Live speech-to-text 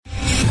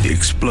the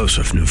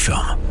explosive new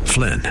film,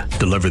 Flynn,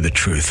 Deliver the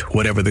Truth,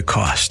 Whatever the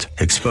Cost,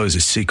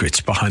 exposes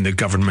secrets behind the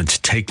government's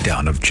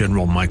takedown of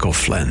General Michael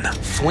Flynn.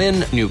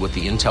 Flynn knew what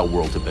the intel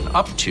world had been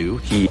up to.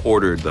 He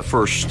ordered the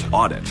first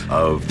audit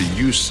of the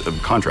use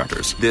of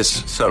contractors.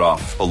 This set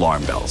off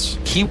alarm bells.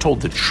 He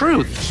told the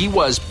truth. He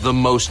was the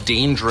most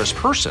dangerous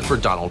person for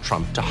Donald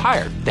Trump to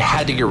hire. They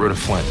had to get rid of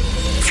Flynn.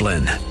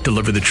 Flynn,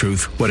 Deliver the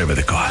Truth, Whatever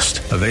the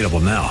Cost. Available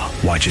now.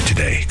 Watch it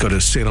today. Go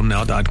to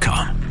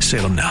salemnow.com.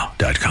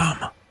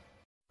 salemnow.com.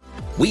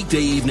 Weekday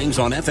evenings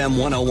on FM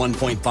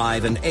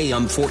 101.5 and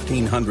AM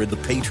 1400 The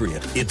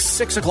Patriot. It's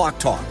 6 o'clock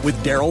talk with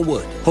Daryl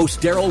Wood. Host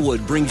Daryl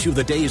Wood brings you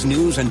the day's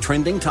news and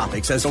trending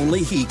topics as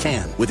only he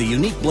can, with a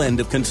unique blend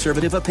of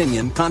conservative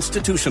opinion,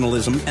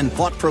 constitutionalism, and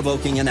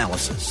thought-provoking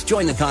analysis.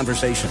 Join the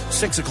conversation.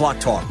 6 o'clock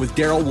talk with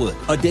Daryl Wood.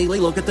 A daily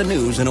look at the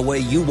news in a way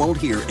you won't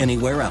hear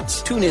anywhere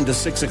else. Tune in to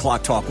 6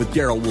 o'clock talk with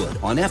Daryl Wood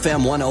on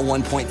FM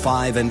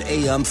 101.5 and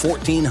AM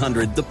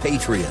 1400 The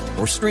Patriot,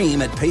 or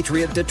stream at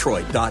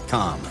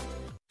patriotdetroit.com.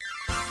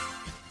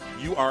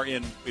 You are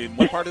in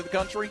what part of the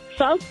country?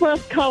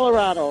 Southwest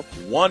Colorado.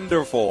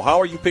 Wonderful. How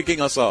are you picking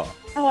us up?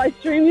 Oh, I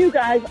stream you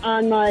guys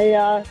on my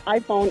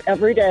iPhone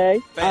every day.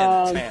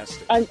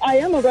 Fantastic. I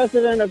am a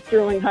resident of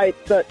Sterling Heights,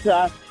 but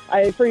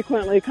I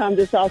frequently come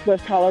to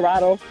Southwest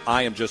Colorado.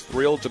 I am just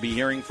thrilled to be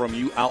hearing from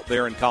you out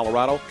there in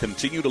Colorado.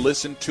 Continue to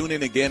listen, tune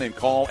in again, and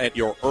call at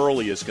your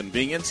earliest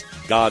convenience.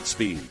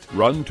 Godspeed.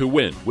 Run to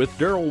Win with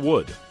Daryl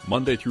Wood,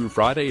 Monday through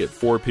Friday at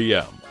 4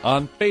 p.m.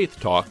 on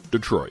Faith Talk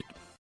Detroit.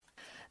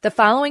 The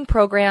following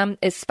program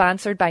is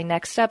sponsored by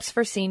Next Steps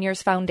for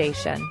Seniors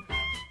Foundation.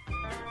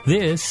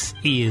 This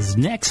is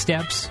Next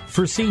Steps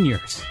for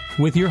Seniors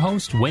with your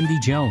host, Wendy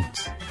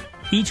Jones.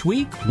 Each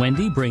week,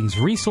 Wendy brings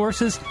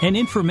resources and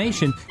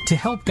information to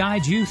help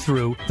guide you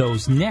through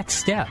those next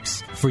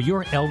steps for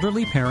your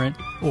elderly parent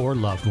or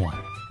loved one.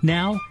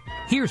 Now,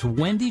 here's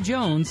Wendy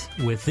Jones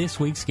with this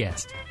week's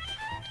guest.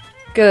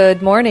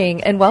 Good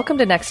morning and welcome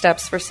to Next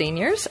Steps for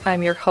Seniors.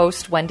 I'm your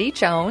host, Wendy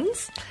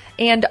Jones,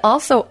 and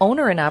also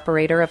owner and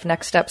operator of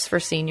Next Steps for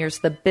Seniors,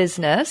 the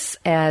business,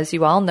 as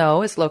you all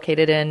know, is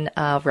located in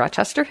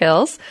Rochester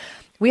Hills.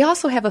 We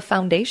also have a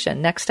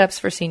foundation, Next Steps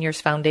for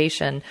Seniors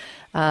Foundation,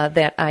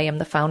 that I am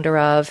the founder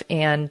of,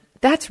 and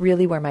that's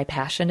really where my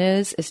passion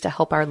is to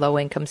help our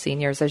low-income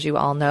seniors, as you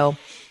all know.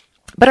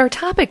 But our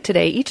topic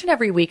today, each and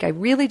every week, I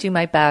really do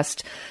my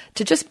best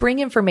to just bring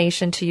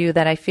information to you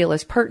that I feel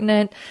is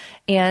pertinent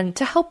and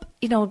to help,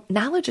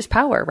 knowledge is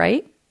power,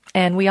 right?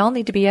 And we all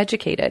need to be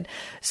educated.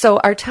 So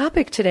our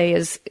topic today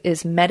is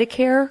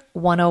Medicare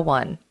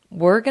 101.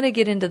 We're going to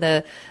get into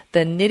the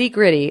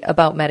nitty-gritty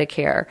about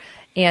Medicare.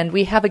 And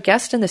we have a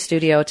guest in the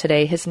studio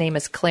today. His name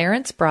is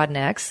Clarence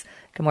Broadnax.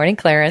 Good morning,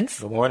 Clarence.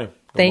 Good morning.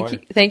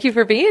 Thank you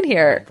for being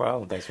here. No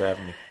problem. Thanks for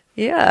having me.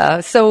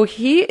 Yeah, so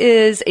he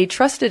is a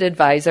trusted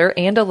advisor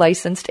and a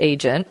licensed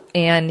agent,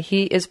 and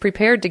he is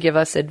prepared to give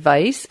us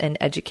advice and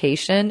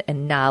education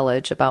and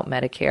knowledge about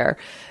Medicare.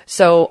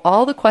 So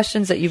all the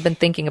questions that you've been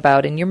thinking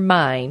about in your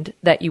mind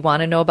that you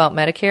want to know about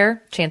Medicare,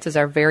 chances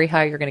are very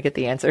high you're going to get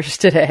the answers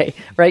today.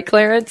 Right,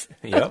 Clarence?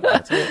 Yep,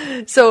 that's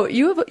it. So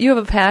you have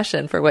a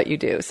passion for what you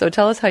do. So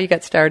tell us how you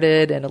got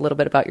started and a little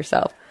bit about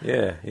yourself.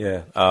 Yeah.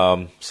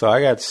 So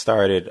I got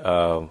started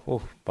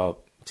about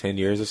 10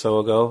 years or so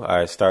ago.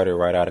 I started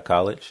right out of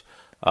college.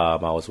 I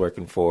was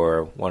working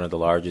for one of the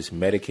largest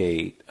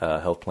Medicaid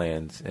health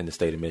plans in the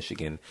state of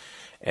Michigan.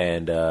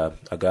 And a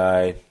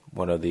guy,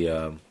 one of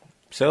the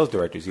sales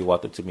directors, he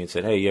walked up to me and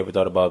said, "Hey, you ever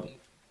thought about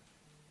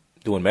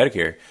doing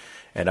Medicare?"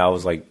 And I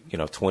was like,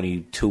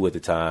 22 at the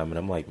time. And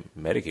I'm like,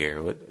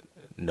 Medicare? What?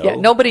 No. Yeah,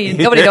 nobody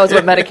knows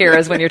what Medicare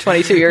is when you're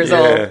 22 years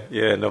old.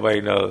 Yeah,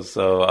 nobody knows.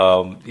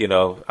 So,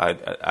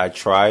 I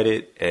tried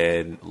it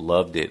and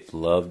loved it.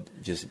 Loved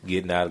just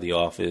getting out of the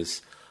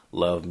office.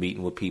 Loved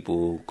meeting with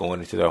people,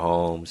 going into their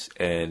homes.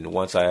 And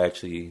once I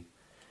actually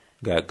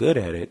got good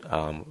at it,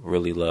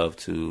 really loved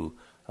to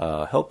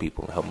help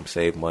people, help them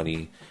save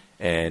money.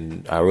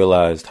 And I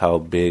realized how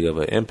big of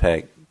an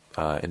impact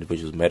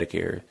individuals with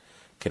Medicare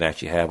can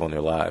actually have on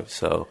their lives.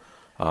 So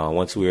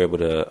once we were able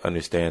to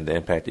understand the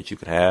impact that you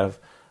can have,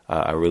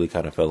 I really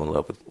kind of fell in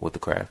love with the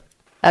craft.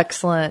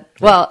 Excellent.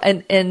 Well,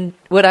 and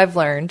what I've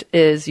learned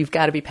is you've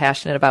got to be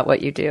passionate about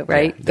what you do,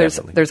 right? Yeah,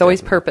 there's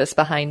always purpose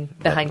behind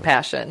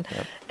passion.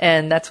 Yep.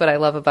 And that's what I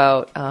love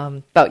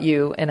about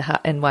you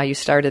and why you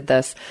started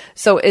this.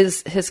 So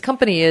his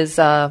company is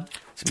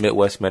it's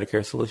Midwest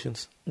Medicare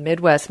Solutions.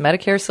 Midwest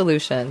Medicare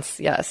Solutions.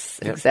 Yes,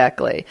 Yep.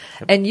 Exactly.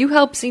 Yep. And you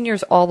help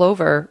seniors all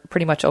over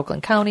pretty much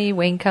Oakland County,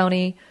 Wayne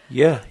County.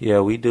 Yeah,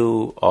 we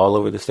do all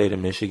over the state of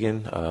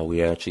Michigan.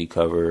 We actually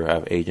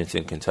have agents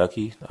in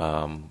Kentucky,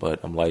 but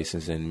I'm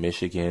licensed in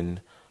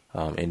Michigan,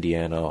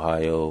 Indiana,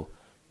 Ohio,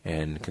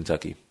 and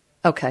Kentucky.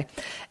 Okay.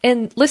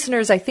 And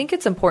listeners, I think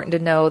it's important to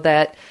know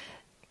that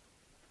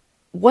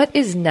what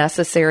is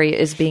necessary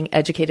is being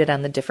educated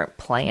on the different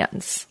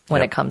plans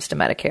when it comes to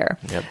Medicare.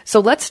 Yep. So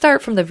let's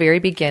start from the very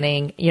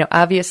beginning.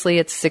 Obviously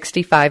it's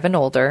 65 and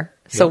older.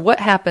 So what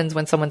happens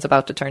when someone's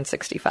about to turn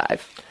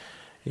 65?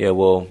 Yeah,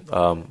 well,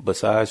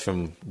 besides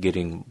from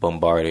getting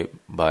bombarded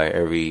by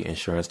every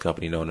insurance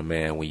company known to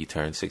man when you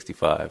turn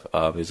 65,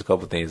 there's a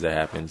couple of things that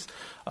happens.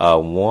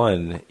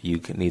 One, you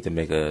need to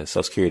make a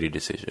Social Security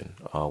decision,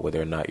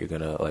 whether or not you're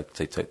going to elect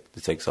to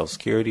take Social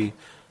Security.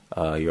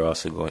 You're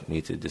also going to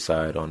need to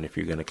decide on if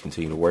you're going to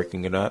continue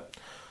working or not.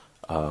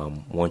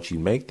 Once you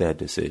make that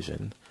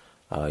decision,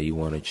 you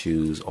want to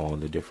choose on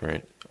the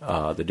different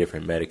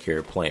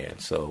Medicare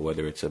plans. So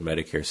whether it's a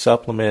Medicare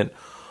supplement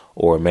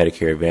or a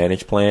Medicare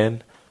Advantage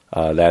plan,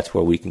 that's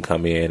where we can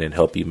come in and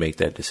help you make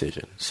that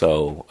decision.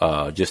 So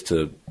just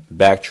to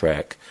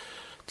backtrack,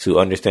 to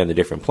understand the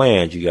different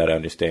plans, you got to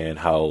understand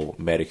how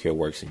Medicare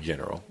works in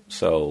general.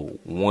 So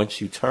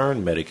once you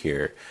turn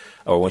Medicare,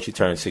 or once you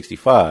turn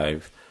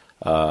 65,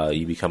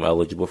 you become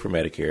eligible for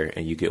Medicare,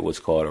 and you get what's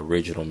called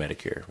Original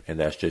Medicare. And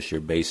that's just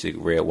your basic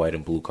red, white,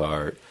 and blue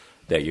card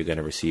that you're going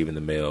to receive in the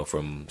mail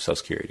from Social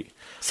Security.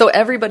 So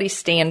everybody's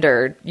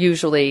standard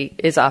usually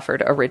is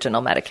offered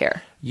Original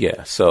Medicare.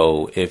 Yeah.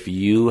 So if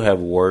you have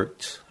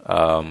worked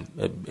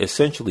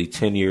essentially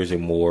 10 years or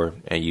more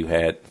and you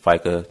had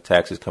FICA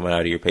taxes coming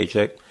out of your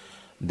paycheck,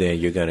 then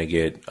you're going to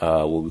get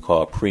what we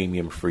call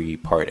premium-free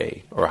Part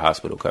A, or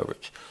hospital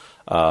coverage.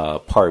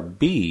 Part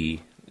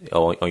B,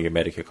 on your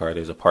Medicare card,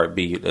 there's a Part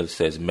B that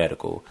says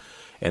medical,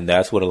 and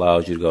that's what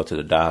allows you to go to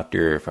the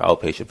doctor for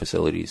outpatient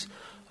facilities.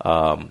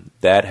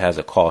 That has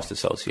a cost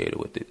associated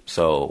with it.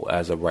 So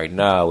as of right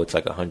now, it's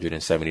like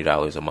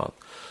 $170 a month.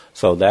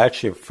 So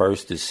that's your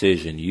first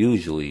decision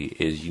usually,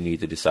 is you need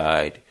to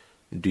decide,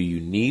 do you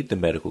need the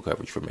medical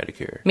coverage for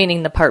Medicare?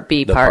 Meaning the Part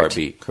B the Part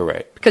B,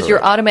 correct. Because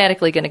you're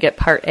automatically going to get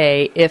Part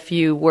A if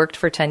you worked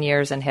for 10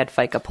 years and had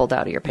FICA pulled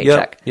out of your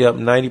paycheck. Yep.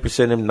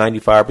 90% and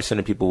 95%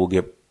 of people will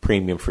get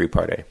premium-free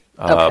Part A.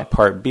 Okay.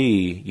 Part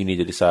B, you need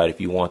to decide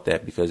if you want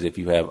that, because if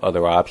you have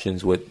other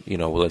options with,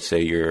 let's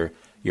say you're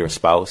a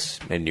spouse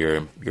and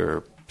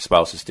your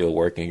spouse is still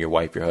working, your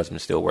wife, your husband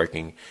is still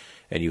working,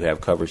 and you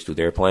have coverage through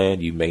their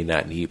plan, you may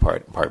not need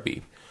Part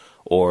B.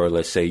 Or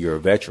let's say you're a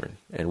veteran,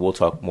 and we'll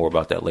talk more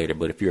about that later.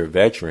 But if you're a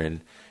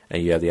veteran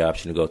and you have the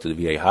option to go to the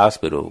VA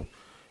hospital,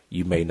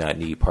 you may not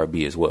need Part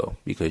B as well,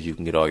 because you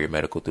can get all your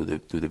medical through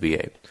the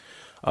VA.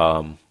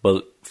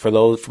 But for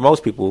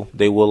most people,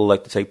 they will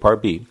elect to take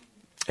Part B,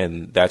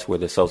 and that's where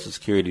the Social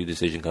Security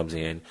decision comes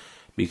in,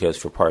 because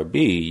for Part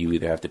B, you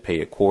either have to pay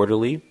it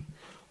quarterly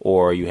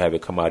or you have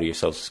it come out of your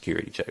Social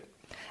Security check.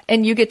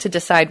 And you get to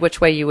decide which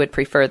way you would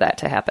prefer that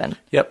to happen.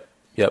 Yep.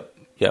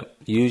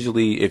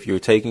 Usually, if you're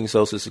taking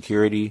Social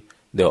Security,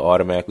 they'll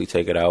automatically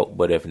take it out.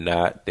 But if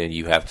not, then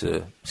you have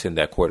to send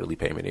that quarterly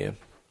payment in.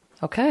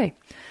 Okay.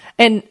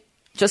 And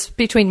just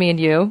between me and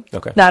you,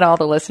 okay, not all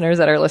the listeners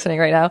that are listening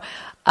right now,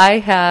 I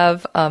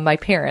have my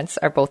parents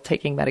are both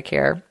taking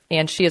Medicare,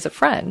 and she is a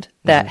friend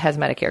that has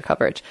Medicare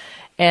coverage.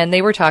 And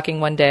they were talking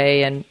one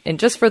day, and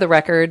just for the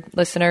record,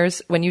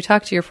 listeners, when you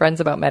talk to your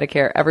friends about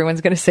Medicare, everyone's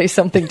going to say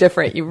something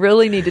different. You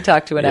really need to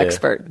talk to an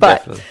expert. But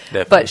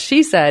definitely. But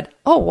she said,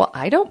 oh, well,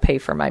 I don't pay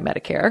for my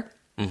Medicare.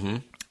 Mm-hmm.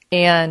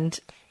 And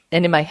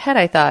in my head,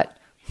 I thought,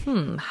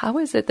 how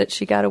is it that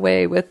she got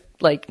away with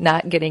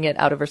not getting it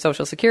out of her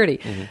Social Security?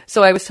 Mm-hmm.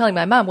 So I was telling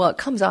my mom, well, it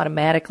comes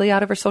automatically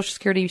out of her Social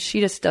Security.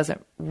 She just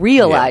doesn't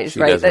realize,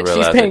 that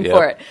she's paying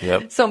for it.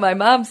 Yep. So my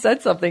mom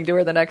said something to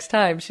her the next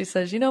time. She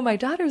says, my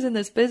daughter's in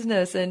this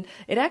business and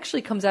it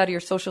actually comes out of your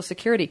Social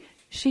Security.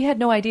 She had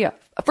no idea.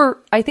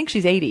 I think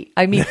she's 80.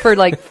 I mean, for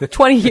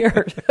 20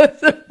 years.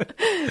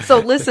 So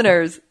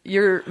listeners,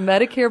 your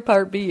Medicare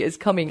Part B is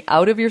coming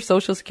out of your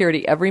Social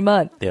Security every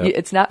month. Yep.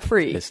 It's not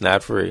free. It's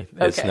not free.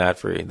 Okay. It's not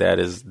free. That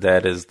is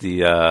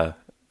the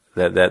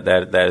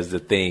that is the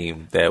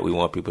theme that we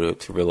want people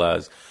to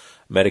realize.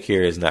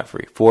 Medicare is not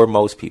free for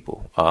most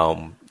people.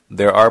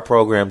 There are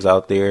programs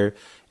out there,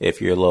 if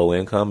you're low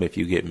income, if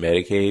you get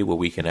Medicaid, where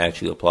we can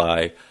actually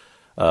apply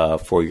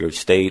for your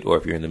state, or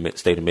if you're in the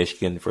state of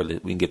Michigan,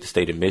 we can get the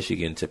state of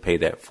Michigan to pay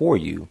that for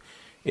you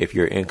if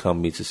your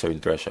income meets a certain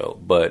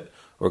threshold. But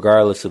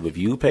regardless of if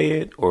you pay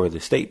it or the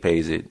state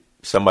pays it,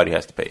 somebody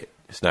has to pay it.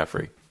 It's not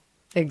free.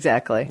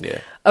 Exactly. Yeah.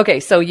 Okay,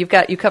 so you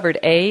covered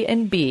A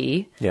and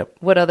B. Yep.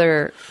 What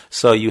other?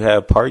 So you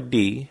have Part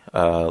D,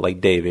 like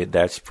David,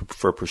 that's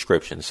for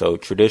prescriptions. So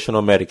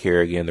traditional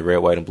Medicare, again, the red,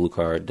 white, and blue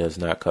card does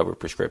not cover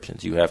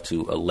prescriptions. You have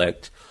to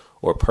elect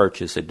or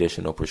purchase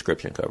additional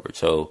prescription coverage.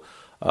 So,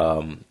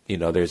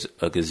 there's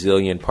a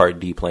gazillion Part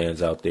D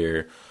plans out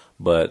there,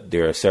 but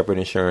they're a separate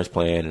insurance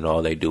plan, and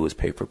all they do is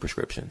pay for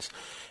prescriptions.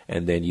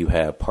 And then you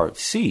have Part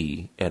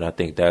C, and I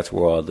think that's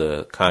where all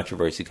the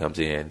controversy comes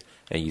in.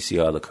 And you see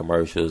all the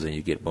commercials, and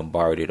you get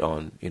bombarded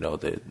on,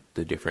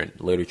 the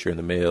different literature in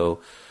the mail,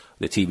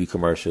 the TV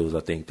commercials. I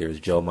think there's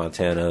Joe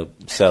Montana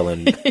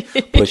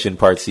pushing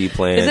Part C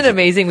plans. Isn't it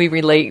amazing we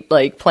relate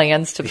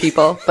plans to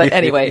people? But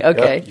anyway,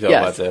 okay. Joe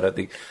Montana. I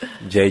think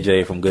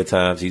JJ from Good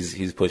Times,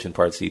 he's pushing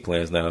Part C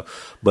plans now.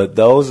 But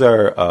those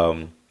are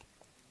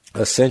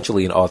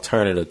essentially an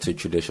alternative to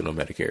traditional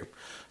Medicare.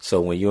 So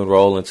when you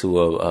enroll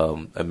into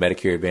a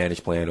Medicare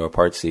Advantage plan or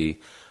Part C,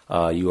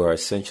 you are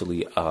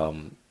essentially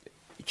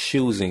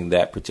choosing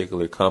that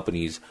particular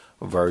company's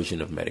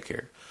version of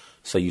Medicare.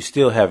 So you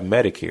still have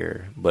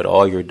Medicare, but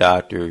all your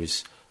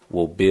doctors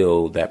will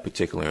bill that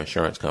particular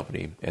insurance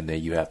company, and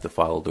then you have to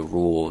follow the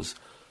rules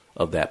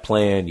of that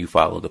plan. You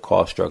follow the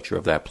cost structure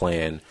of that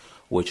plan,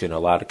 which in a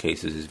lot of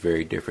cases is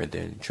very different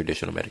than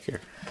traditional Medicare.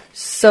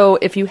 So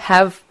if you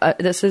have,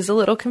 this is a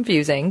little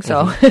confusing,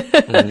 so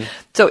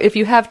so if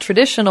you have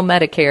traditional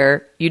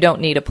Medicare, you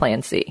don't need a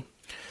Plan C.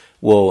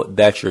 Well,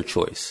 that's your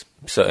choice.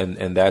 So,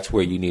 and that's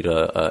where you need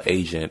a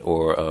agent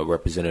or a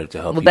representative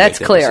to help you. Well, that's make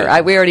that clear.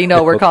 decision. We already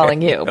know we're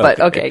calling you, but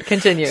okay,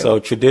 continue. So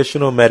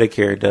traditional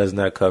Medicare does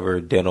not cover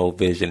dental,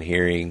 vision,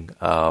 hearing.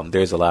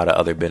 There's a lot of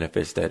other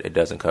benefits that it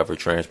doesn't cover: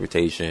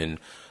 transportation,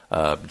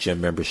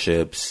 gym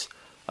memberships.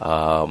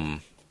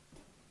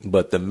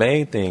 But the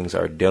main things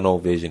are dental,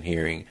 vision,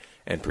 hearing,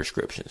 and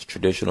prescriptions.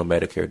 Traditional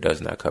Medicare does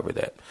not cover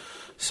that.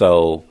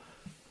 So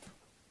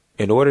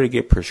in order to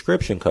get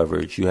prescription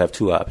coverage, you have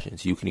two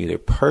options. You can either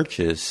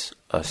purchase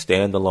a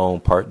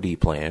standalone Part D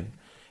plan,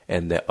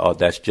 and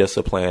that's just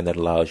a plan that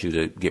allows you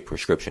to get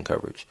prescription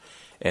coverage.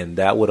 And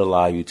that would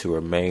allow you to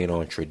remain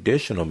on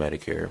traditional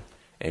Medicare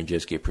and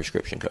just get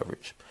prescription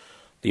coverage.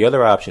 The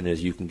other option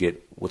is you can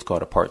get what's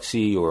called a Part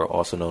C, or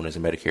also known as a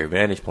Medicare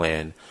Advantage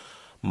plan.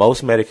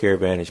 Most Medicare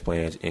Advantage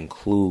plans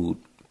include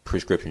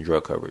prescription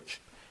drug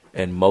coverage,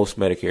 and most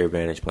Medicare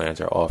Advantage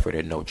plans are offered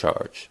at no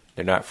charge.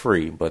 They're not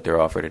free, but they're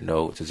offered at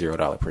it's a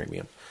 $0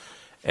 premium.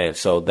 And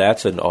so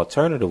that's an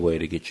alternative way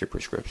to get your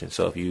prescription.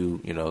 So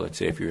if let's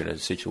say if you're in a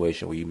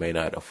situation where you may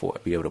not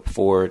be able to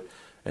afford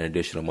an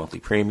additional monthly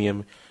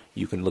premium,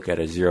 you can look at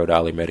a $0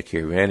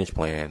 Medicare Advantage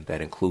plan that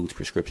includes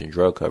prescription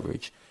drug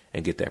coverage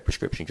and get that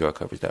prescription drug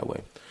coverage that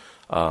way.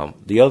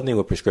 The other thing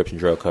with prescription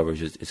drug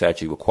coverage is it's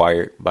actually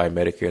required by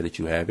Medicare that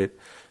you have it.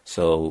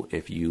 So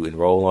if you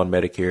enroll on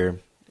Medicare,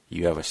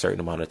 you have a certain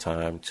amount of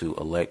time to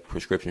elect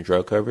prescription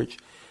drug coverage.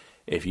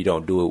 If you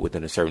don't do it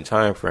within a certain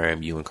time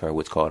frame, you incur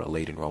what's called a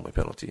late enrollment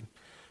penalty.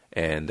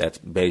 And that's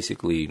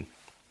basically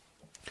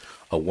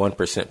a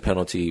 1%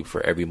 penalty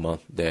for every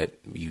month that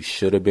you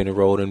should have been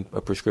enrolled in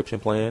a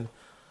prescription plan.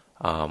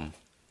 A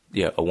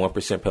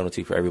 1%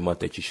 penalty for every month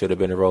that you should have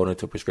been enrolled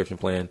into a prescription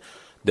plan.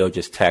 They'll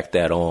just tack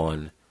that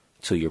on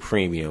to your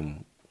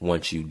premium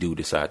once you do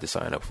decide to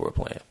sign up for a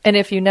plan. And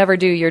if you never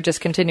do, you're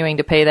just continuing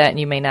to pay that and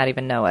you may not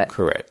even know it.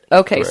 Correct.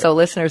 Okay, Correct. So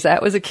listeners,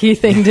 that was a key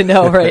thing to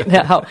know right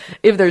now.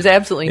 If there's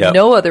absolutely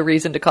no other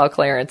reason to call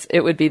Clarence, it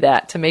would be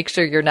that, to make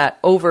sure you're not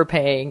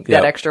overpaying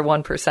that extra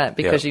 1%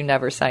 because you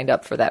never signed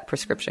up for that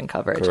prescription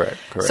coverage. Correct.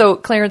 So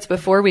Clarence,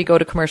 before we go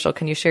to commercial,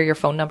 can you share your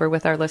phone number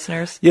with our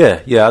listeners?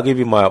 Yeah. I'll give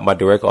you my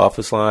direct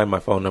office line. My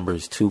phone number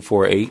is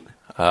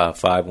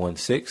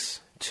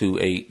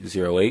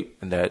 248-516-2808,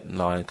 and that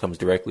line comes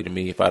directly to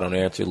me. If I don't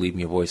answer, leave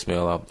me a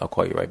voicemail. I'll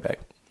call you right back.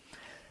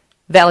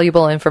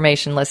 Valuable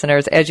information,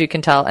 listeners, as you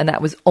can tell, and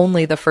that was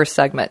only the first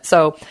segment.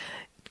 So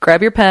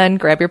grab your pen,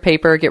 grab your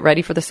paper, get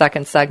ready for the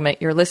second segment.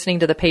 You're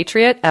listening to The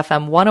Patriot,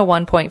 FM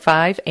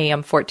 101.5,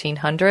 AM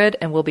 1400,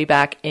 and we'll be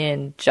back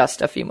in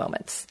just a few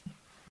moments.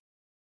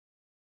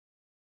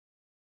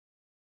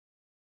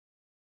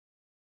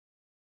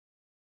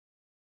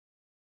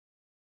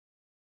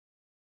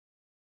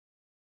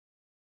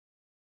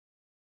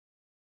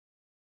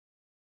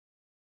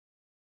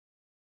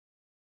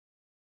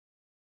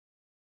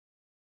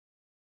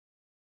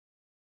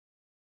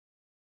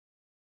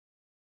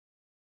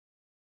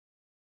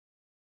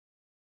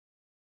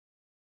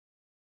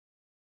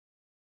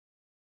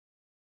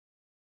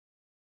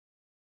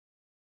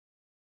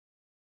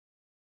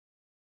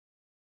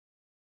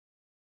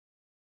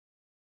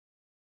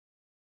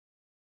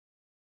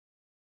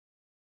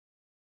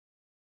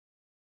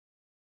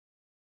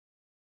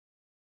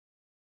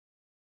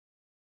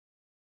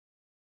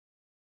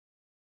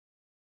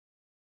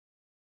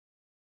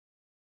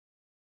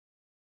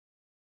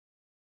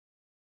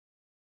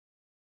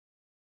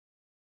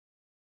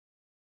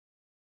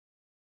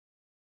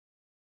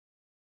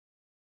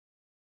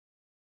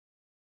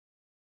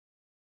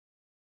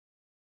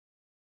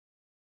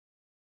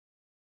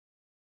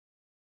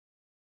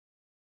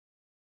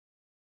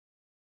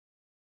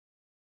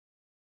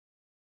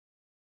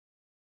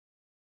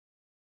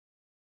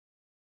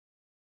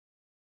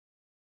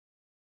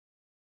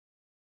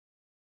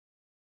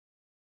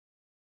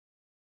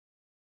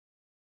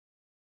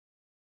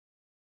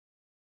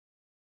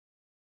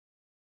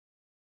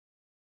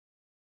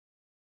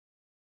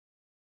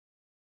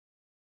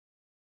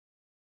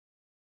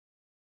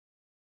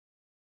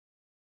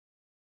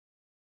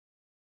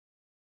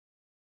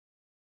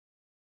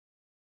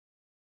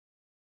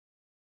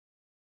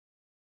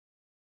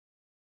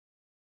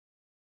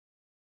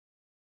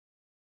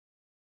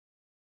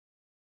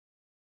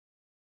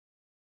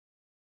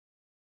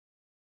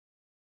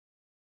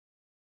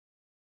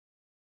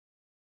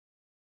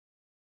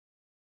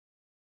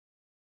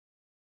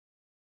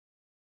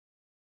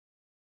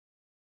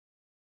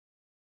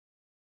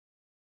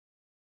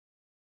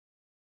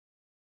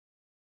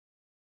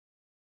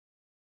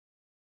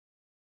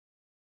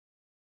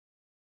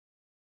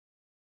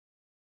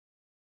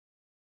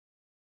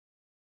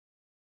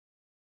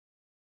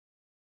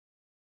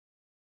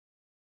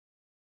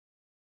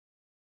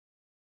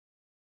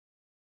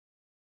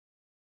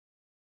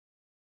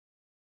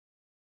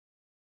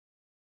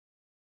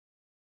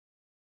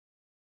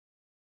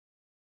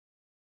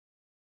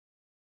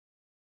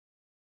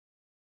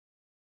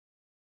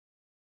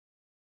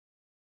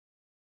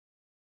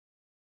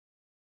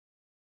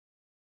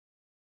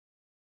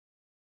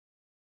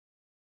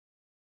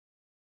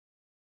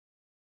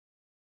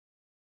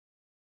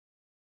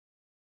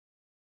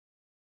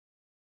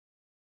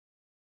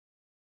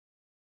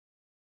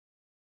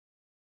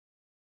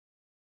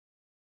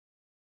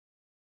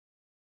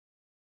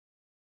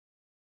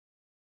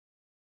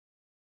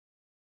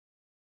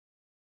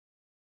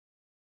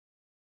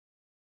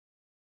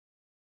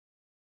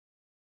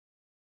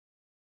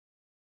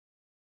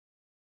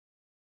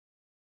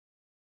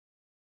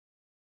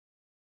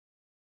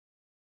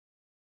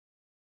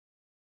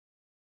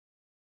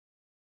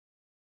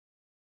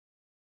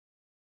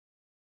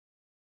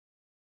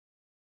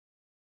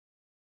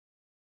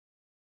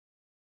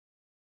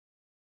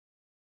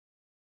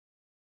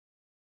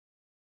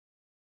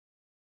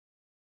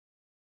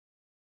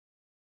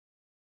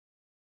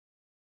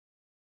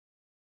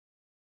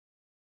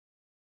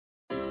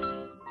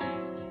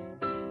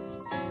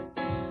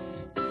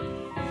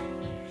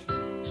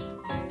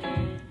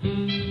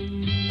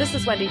 This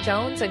is Wendy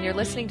Jones, and you're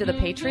listening to The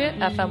Patriot,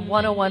 FM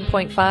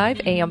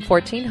 101.5, AM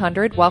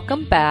 1400.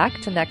 Welcome back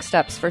to Next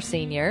Steps for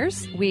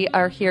Seniors. We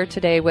are here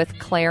today with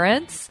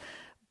Clarence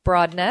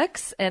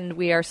Broadnecks, and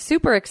we are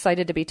super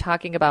excited to be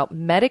talking about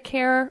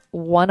Medicare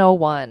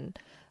 101.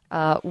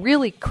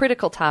 Really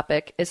critical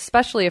topic,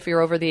 especially if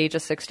you're over the age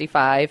of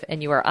 65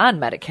 and you are on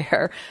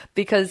Medicare,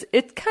 because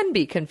it can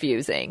be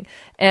confusing.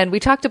 And we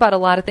talked about a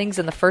lot of things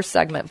in the first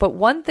segment, but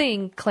one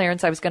thing,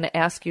 Clarence, I was going to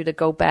ask you to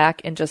go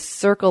back and just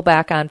circle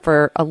back on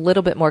for a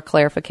little bit more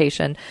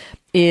clarification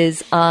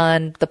is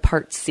on the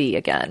Part C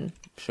again.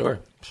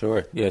 Sure.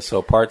 Yeah,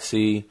 so Part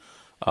C,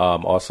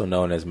 also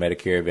known as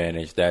Medicare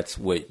Advantage, that's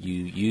what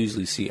you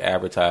usually see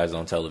advertised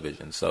on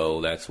television. So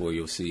that's where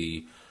you'll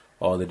see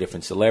all the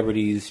different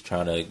celebrities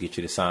trying to get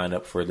you to sign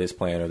up for this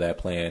plan or that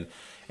plan.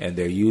 And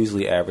they're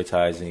usually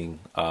advertising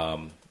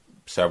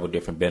several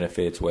different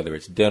benefits, whether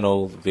it's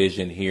dental,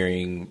 vision,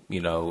 hearing,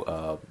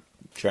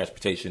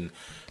 transportation,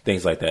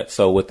 things like that.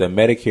 So with the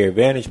Medicare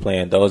Advantage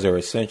plan, those are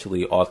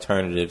essentially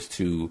alternatives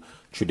to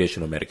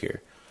traditional Medicare.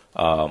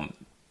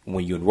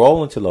 When you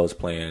enroll into those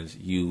plans,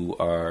 you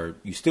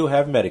still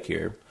have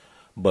Medicare,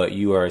 but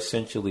you are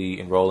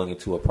essentially enrolling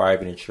into a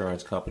private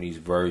insurance company's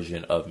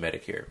version of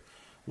Medicare.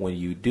 When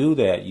you do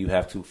that, you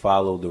have to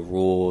follow the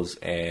rules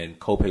and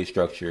copay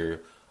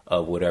structure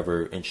of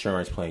whatever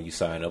insurance plan you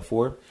sign up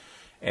for.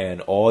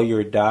 And all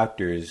your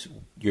doctors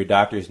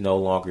no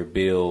longer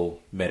bill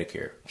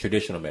Medicare,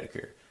 traditional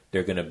Medicare.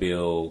 They're going to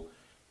bill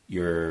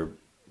your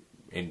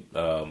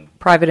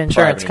private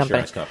insurance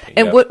company.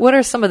 And yep. What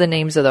are some of the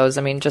names of those?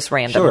 I mean, just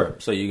random. Sure.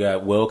 So you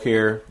got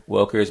WellCare.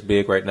 WellCare is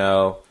big right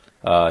now.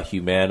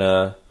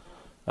 Humana,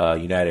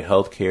 United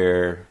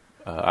Healthcare,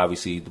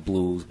 obviously the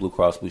Blues, Blue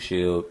Cross Blue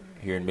Shield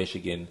here in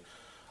Michigan,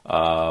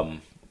 Aetna,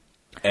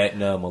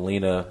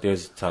 Molina.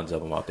 There's tons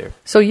of them out there.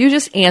 So you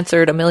just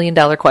answered $1 million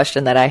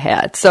question that I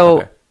had.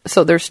 So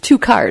there's two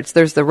cards.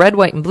 There's the red,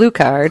 white, and blue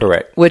card,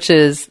 correct, which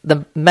is the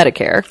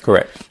Medicare,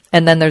 correct.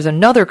 And then there's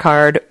another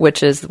card,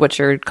 which is what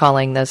you're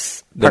calling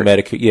this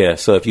Medicare. Yeah.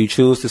 So if you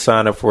choose to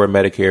sign up for a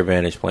Medicare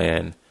Advantage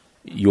plan,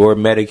 your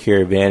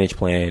Medicare Advantage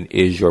plan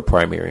is your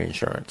primary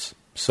insurance.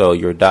 So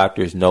your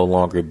doctors no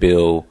longer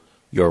bill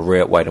your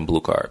red, white, and blue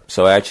card.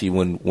 So actually,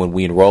 when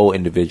we enroll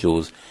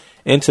individuals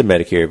into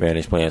Medicare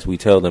Advantage plans, we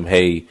tell them,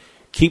 hey,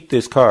 keep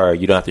this card.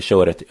 You don't have to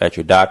show it at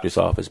your doctor's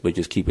office, but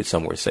just keep it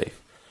somewhere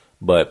safe.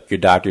 But your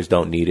doctors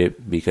don't need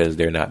it because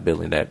they're not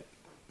billing that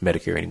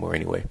Medicare anymore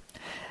anyway.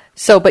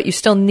 So, but you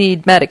still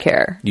need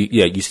Medicare.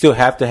 You still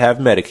have to have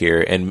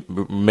Medicare,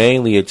 and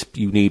mainly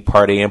you need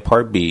Part A and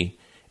Part B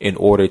in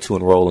order to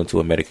enroll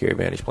into a Medicare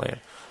Advantage plan.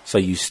 So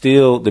the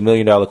 $1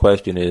 million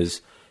question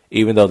is,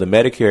 even though the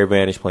Medicare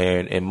Advantage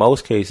plan in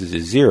most cases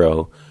is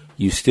 $0,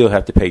 you still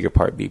have to pay your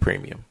Part B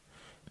premium,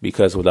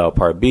 because without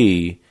Part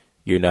B,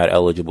 you're not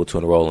eligible to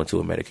enroll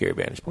into a Medicare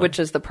Advantage plan. Which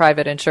is the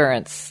private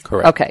insurance.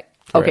 Correct. Okay.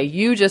 Correct. Okay,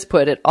 you just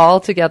put it all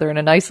together in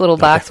a nice little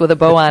box with a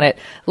bow on it.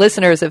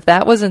 Listeners, if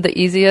that wasn't the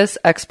easiest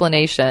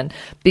explanation,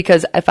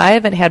 because if I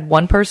haven't had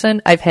one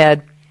person, I've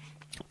had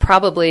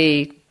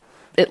probably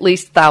at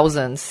least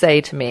thousands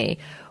say to me,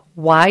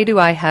 why do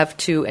I have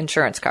two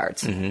insurance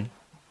cards? Mm-hmm.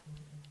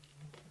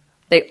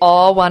 They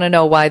all want to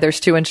know why there's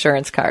two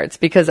insurance cards,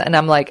 and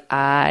I'm like,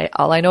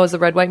 all I know is the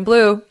red, white, and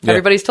blue. Yep.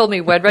 Everybody's told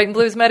me red, white, and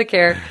blue is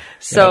Medicare.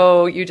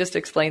 So You just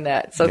explained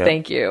that. So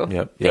Thank you.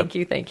 Yep.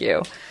 Thank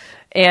you.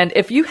 And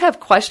if you have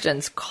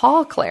questions,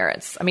 call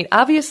Clarence. I mean,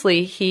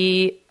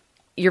 obviously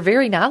you're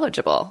very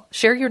knowledgeable.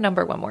 Share your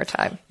number one more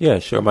time. Yeah,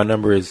 sure. My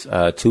number is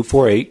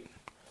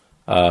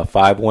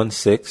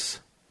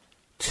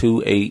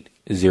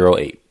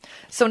 248-516-2808.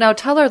 So now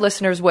tell our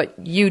listeners what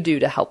you do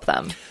to help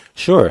them.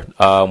 Sure.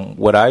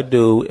 What I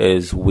do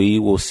is we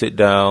will sit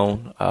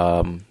down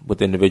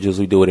with individuals.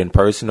 We do it in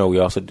person, or we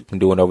also can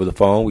do it over the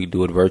phone. We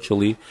do it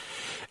virtually.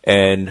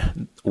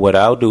 And what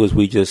I'll do is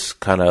we just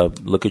kind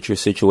of look at your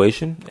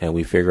situation and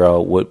we figure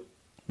out what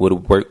will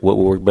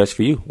work best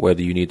for you,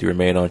 whether you need to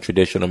remain on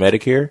traditional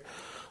Medicare,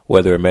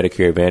 whether a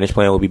Medicare Advantage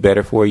plan will be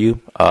better for you.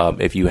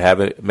 If you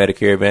have a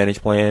Medicare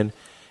Advantage plan,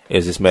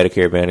 is this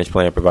Medicare Advantage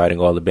plan providing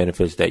all the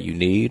benefits that you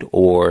need,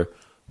 or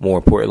more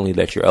importantly,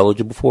 that you're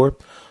eligible for?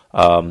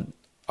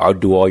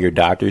 Do all your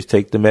doctors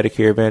take the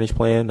Medicare Advantage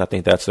plan? I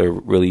think that's a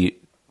really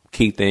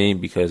key thing,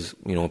 because,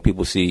 when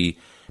people see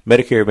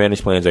Medicare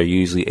Advantage plans are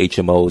usually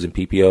HMOs and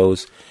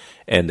PPOs,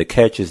 and the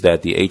catch is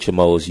that the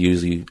HMOs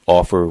usually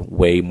offer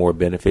way more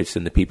benefits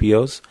than the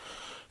PPOs.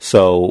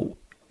 So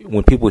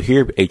when people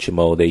hear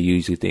HMO, they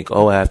usually think,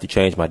 I have to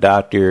change my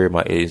doctor.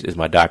 Is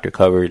my doctor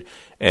covered?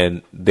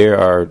 And there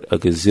are a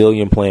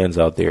gazillion plans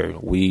out there.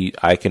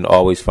 I can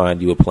always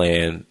find you a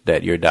plan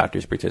that your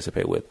doctors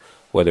participate with,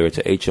 whether it's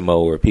an HMO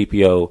or a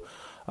PPO.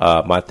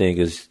 My thing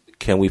is,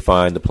 can we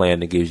find the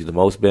plan that gives you the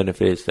most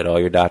benefits, that all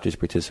your doctors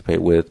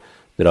participate with,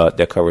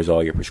 that covers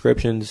all your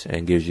prescriptions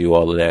and gives you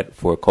all of that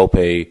for a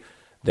copay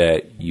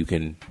that you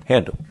can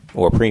handle,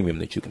 or a premium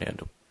that you can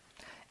handle.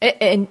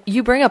 And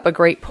you bring up a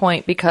great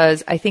point,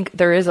 because I think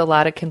there is a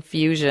lot of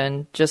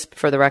confusion, just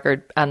for the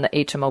record, on the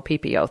HMO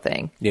PPO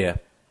thing. Yeah.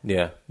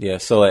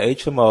 So a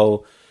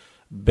HMO,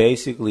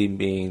 basically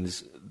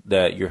means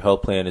that your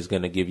health plan is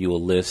going to give you a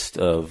list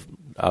of,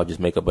 I'll just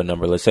make up a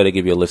number. Let's say they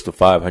give you a list of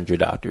 500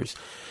 doctors.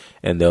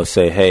 And they'll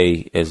say,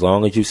 hey, as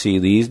long as you see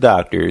these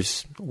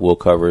doctors, we'll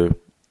cover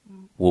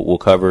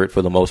it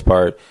for the most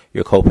part.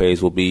 Your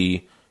copays will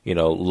be,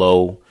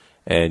 low,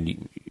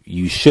 and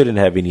you shouldn't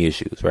have any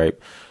issues, right?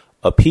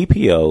 A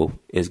PPO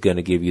is going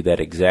to give you that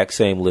exact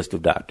same list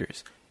of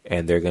doctors.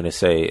 And they're going to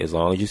say, as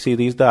long as you see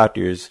these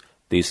doctors,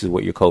 this is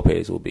what your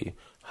copays will be.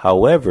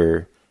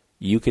 However,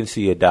 you can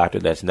see a doctor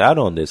that's not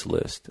on this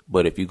list,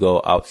 but if you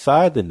go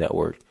outside the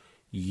network,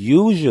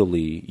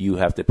 usually you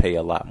have to pay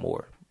a lot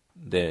more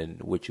than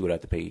what you would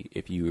have to pay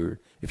if you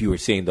were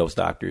seeing those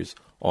doctors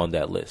on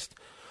that list.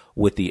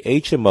 With the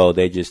HMO,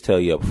 they just tell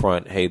you up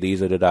front, hey,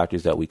 these are the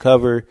doctors that we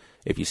cover.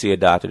 If you see a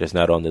doctor that's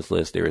not on this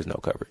list, there is no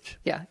coverage.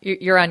 Yeah,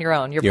 you're on your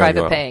own. You're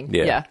private paying.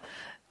 Yeah.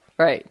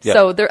 Right. Yep.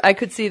 So I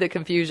could see the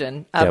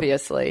confusion,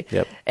 obviously.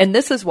 Yep. And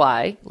this is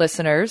why,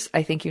 listeners,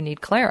 I think you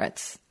need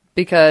Clarence,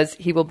 because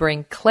he will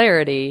bring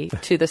clarity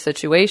to the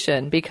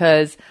situation,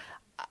 because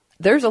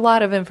there's a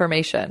lot of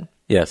information.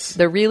 Yes.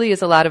 There really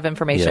is a lot of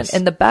information. Yes.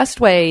 And the best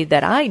way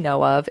that I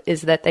know of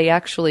is that they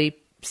actually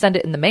send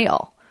it in the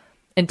mail.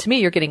 And to me,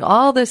 you're getting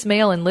all this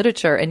mail and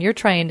literature, and you're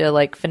trying to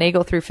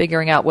finagle through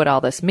figuring out what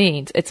all this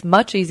means. It's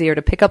much easier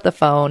to pick up the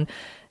phone,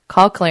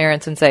 call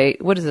Clarence, and say,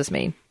 what does this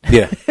mean?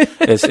 Yeah.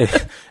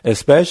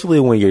 Especially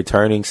when you're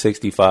turning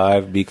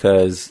 65,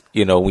 because,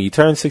 when you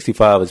turn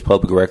 65, it's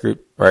public record,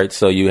 right?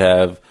 So you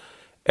have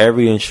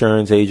every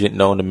insurance agent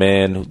known to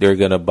man. They're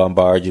going to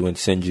bombard you and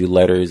send you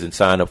letters and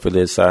sign up for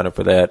this, sign up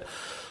for that.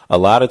 A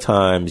lot of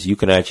times you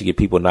can actually get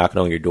people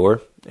knocking on your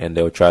door, and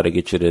they'll try to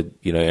get you to,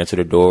 answer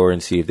the door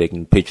and see if they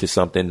can pitch you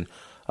something,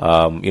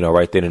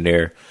 right then and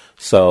there.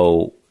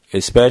 So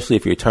especially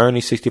if you're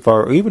turning 65,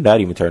 or even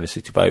not even turning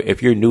 65,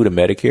 if you're new to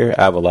Medicare,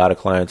 I have a lot of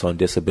clients on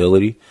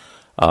disability,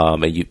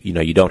 and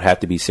you don't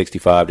have to be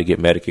 65 to get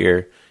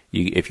Medicare.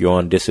 If you're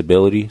on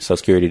disability, Social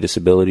Security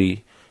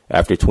disability,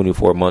 after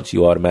 24 months,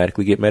 you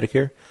automatically get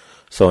Medicare.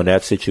 So in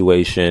that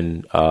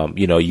situation,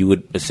 you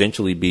would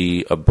essentially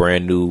be a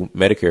brand new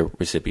Medicare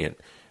recipient,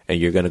 and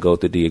you're going to go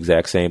through the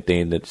exact same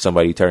thing that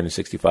somebody turning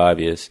 65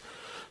 is.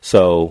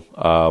 So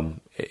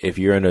if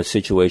you're in a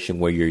situation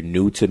where you're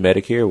new to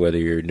Medicare, whether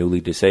you're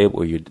newly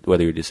disabled,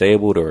 whether you're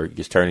disabled or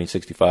just turning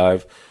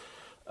 65,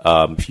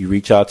 if you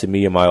reach out to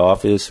me in my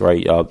office,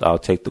 right, I'll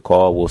take the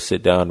call. We'll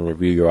sit down and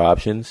review your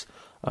options.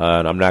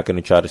 And I'm not going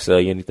to try to sell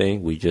you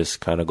anything. We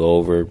just kind of go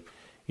over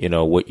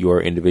what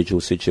your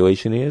individual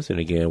situation is. And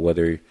again,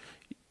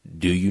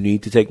 do you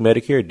need to take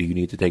Medicare? Do you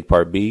need to take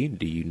Part B?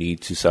 Do you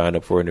need to sign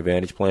up for an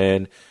Advantage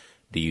plan?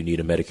 Do you need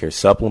a Medicare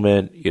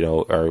supplement?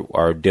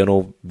 Are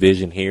dental,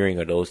 vision, hearing,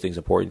 are those things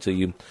important to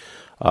you?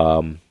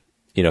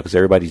 Because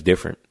everybody's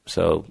different.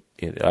 So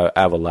I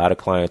have a lot of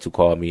clients who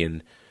call me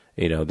and,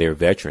 they're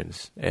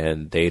veterans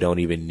and they don't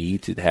even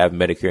need to have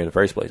Medicare in the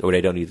first place, or they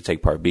don't need to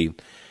take Part B,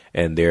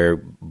 and they're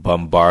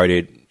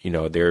bombarded.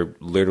 They're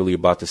literally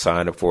about to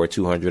sign up for a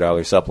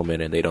 $200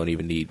 supplement, and they don't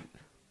even need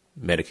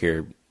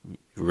Medicare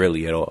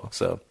really at all.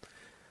 So,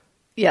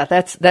 yeah,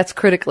 that's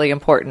critically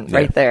important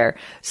right there.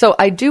 So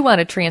I do want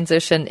to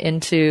transition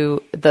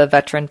into the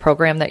veteran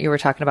program that you were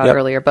talking about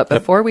earlier. But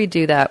before we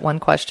do that, one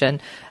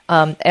question,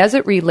 as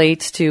it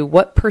relates to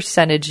what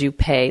percentage you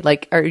pay,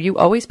 are you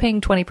always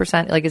paying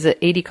 20%? Is it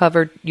 80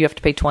 covered? You have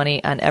to pay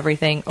 20 on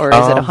everything, or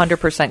is it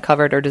 100%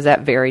 covered, or does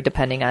that vary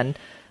depending on?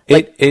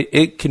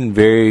 It can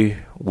vary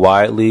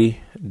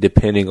widely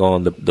depending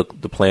on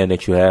the plan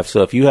that you have.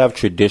 So if you have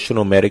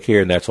traditional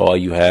Medicare and that's all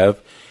you have,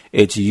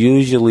 it's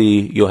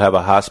usually you'll have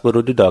a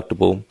hospital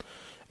deductible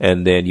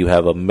and then you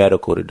have a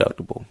medical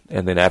deductible.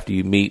 And then after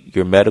you meet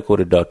your medical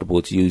deductible,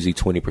 it's usually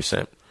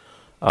 20%.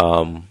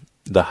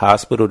 The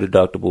hospital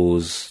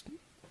deductibles,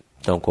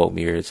 don't quote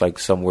me here, it's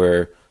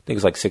somewhere, I think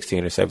it's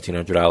 $1,600 or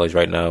 $1,700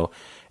 right now.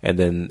 And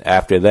then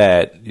after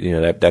that,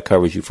 that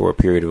covers you for a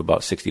period of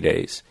about 60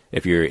 days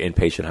if you're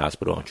inpatient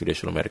hospital on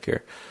traditional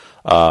Medicare.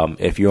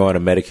 If you're on a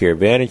Medicare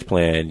Advantage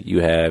plan, you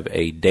have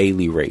a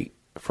daily rate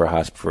for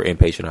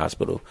inpatient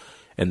hospital.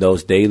 And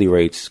those daily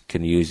rates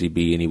can usually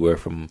be anywhere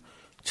from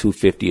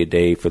 $250 a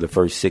day for the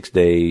first 6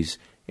 days,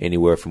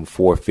 anywhere from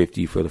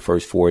 $450 for the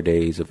first 4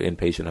 days of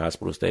inpatient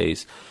hospital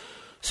stays.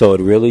 So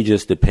it really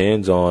just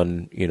depends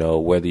on,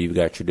 whether you've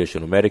got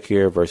traditional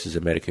Medicare versus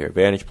a Medicare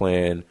Advantage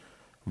plan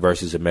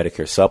versus a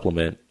Medicare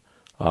supplement,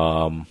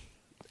 and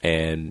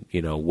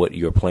what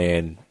your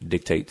plan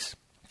dictates.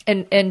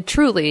 And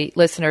truly,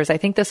 listeners, I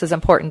think this is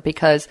important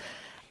because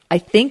I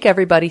think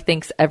everybody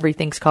thinks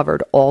everything's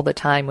covered all the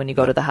time when you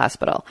go to the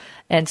hospital.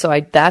 And so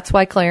that's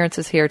why Clarence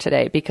is here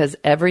today, because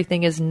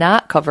everything is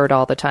not covered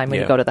all the time when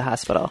you go to the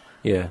hospital.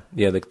 Yeah.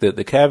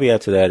 The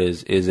caveat to that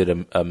is it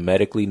a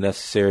medically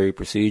necessary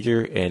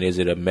procedure, and is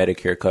it a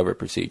Medicare covered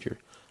procedure?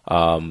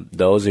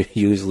 Those are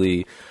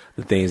usually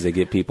the things that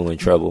get people in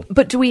trouble.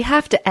 But do we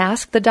have to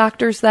ask the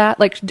doctors that?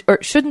 Like,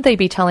 or shouldn't they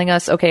be telling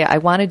us, okay, I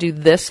want to do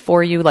this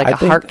for you, like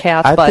heart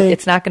cath, but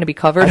it's not going to be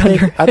covered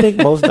under? I think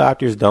most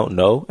doctors don't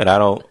know, and I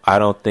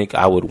don't think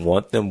I would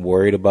want them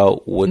worried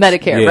about what's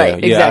Medicare,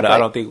 right? Exactly. I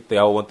don't think they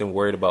all want them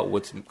worried about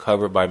what's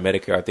covered by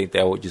Medicare. I think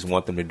they would just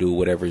want them to do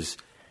whatever's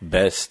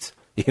best,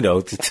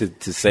 to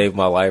save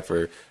my life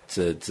or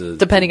to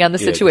depending on the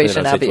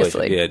situation,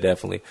 obviously. Yeah,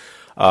 definitely.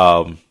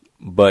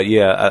 But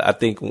yeah, I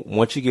think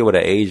once you get with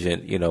an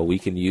agent, we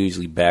can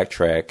usually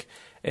backtrack,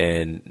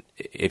 and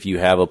if you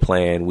have a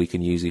plan, we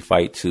can usually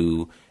fight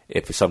to,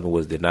 if something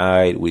was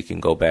denied, we can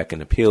go back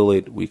and appeal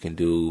it. We can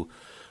do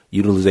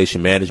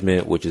utilization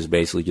management, which is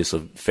basically just a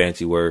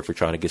fancy word for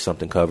trying to get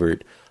something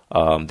covered.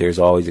 There's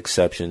always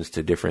exceptions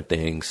to different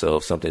things. So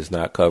if something's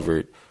not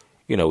covered,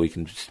 we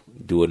can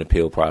do an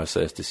appeal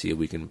process to see if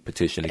we can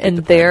petition to get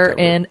the plan covered.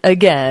 Therein,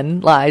 again,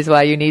 lies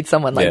why you need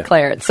someone like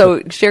Clarence.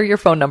 So share your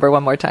phone number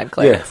one more time,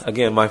 Clarence. Yeah,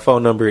 again, my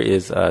phone number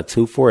is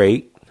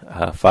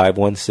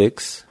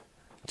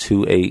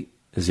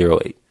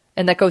 248-516-2808.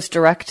 And that goes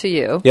direct to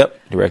you.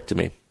 Yep, direct to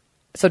me.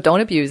 So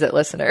don't abuse it,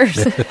 listeners.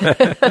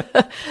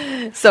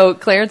 So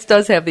Clarence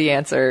does have the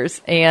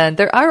answers. And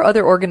there are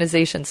other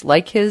organizations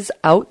like his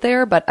out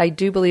there, but I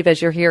do believe,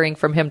 as you're hearing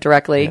from him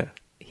directly,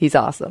 he's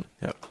awesome.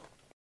 Yep.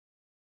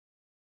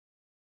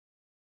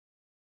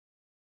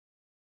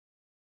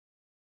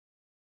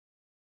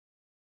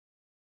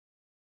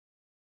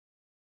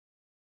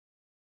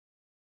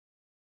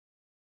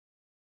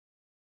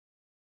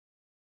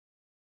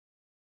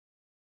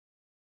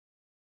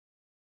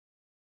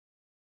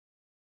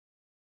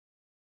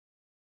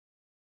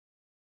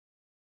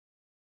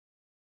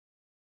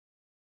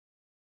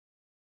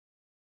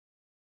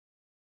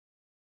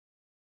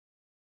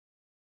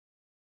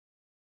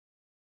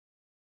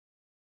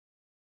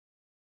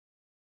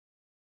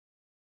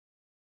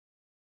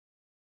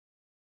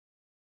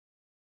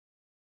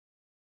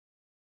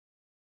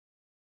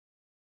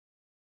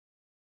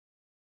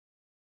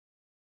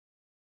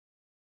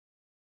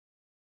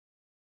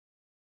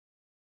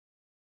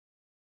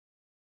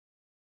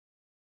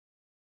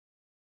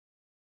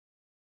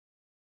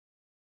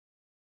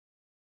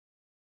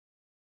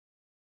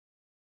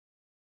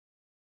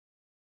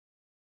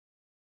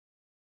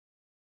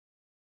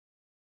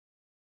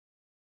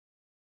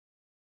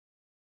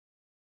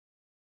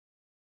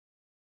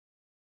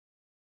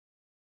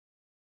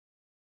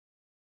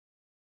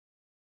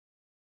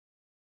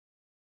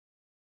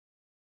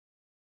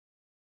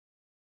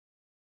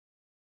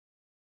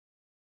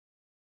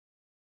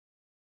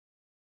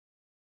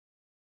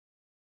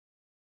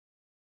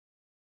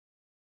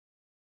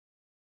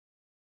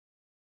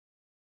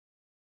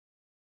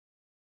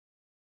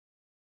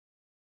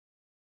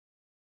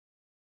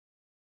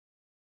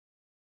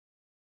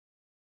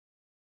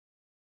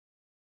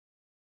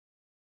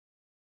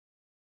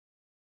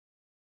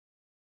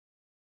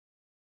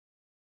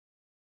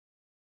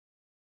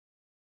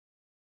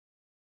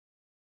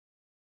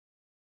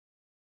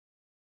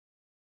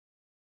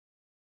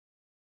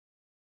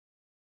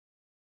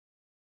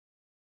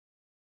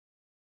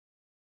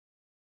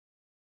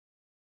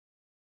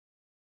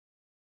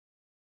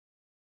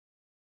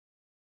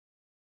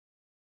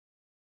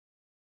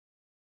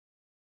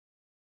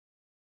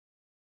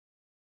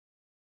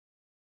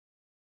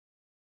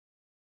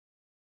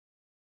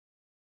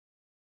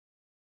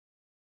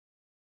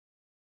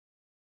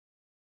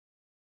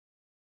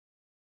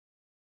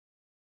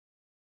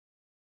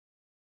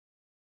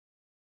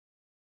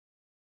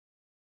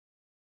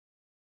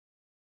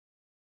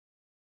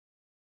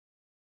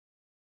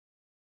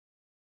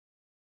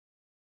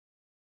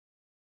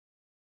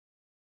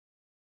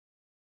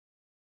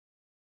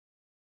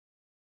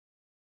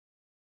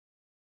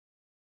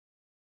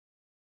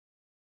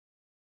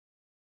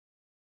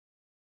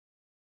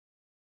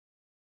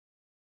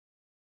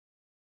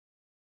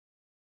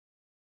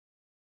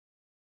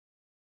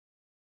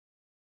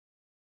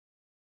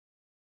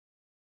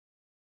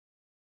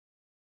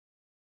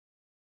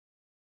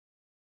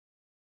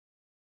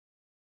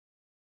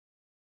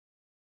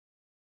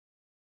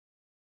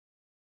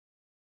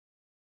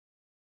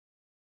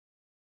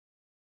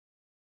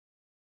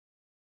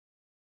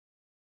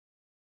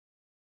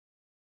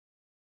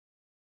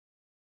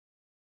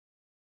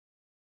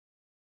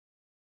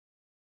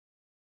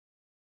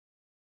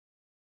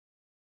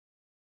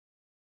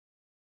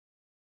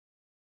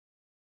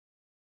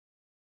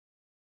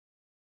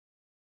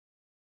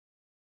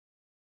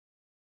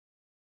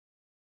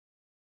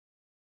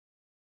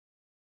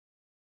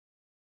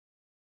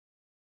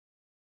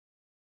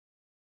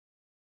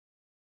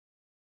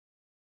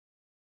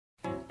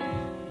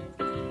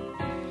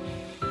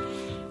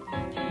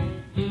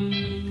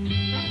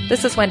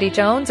 This is Wendy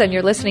Jones, and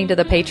you're listening to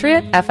The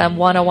Patriot, FM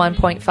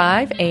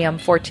 101.5, AM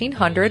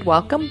 1400.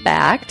 Welcome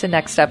back to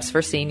Next Steps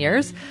for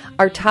Seniors.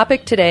 Our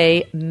topic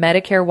today,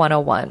 Medicare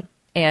 101.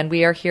 And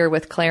we are here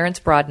with Clarence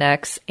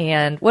Broadnax,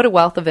 and what a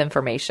wealth of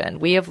information.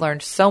 We have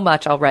learned so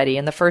much already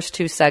in the first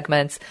 2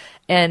 segments.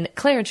 And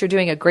Clarence, you're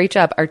doing a great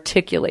job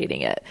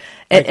articulating it.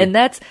 And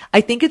that's, I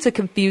think it's a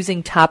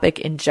confusing topic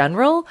in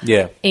general.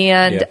 Yeah.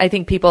 And I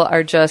think people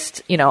are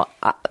just,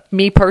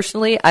 me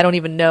personally, I don't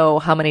even know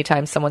how many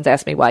times someone's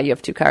asked me why you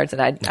have 2 cards,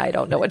 and I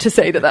don't know what to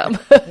say to them.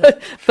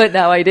 But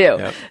now I do.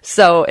 Yep.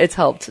 So it's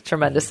helped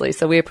tremendously.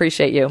 So we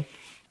appreciate you.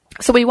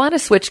 So we want to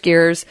switch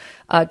gears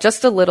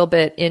just a little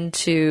bit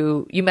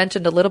into, you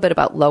mentioned a little bit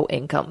about low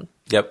income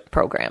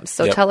programs.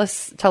 So tell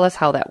us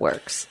how that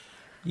works.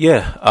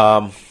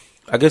 Yeah.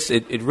 I guess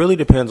it really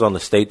depends on the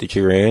state that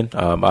you're in.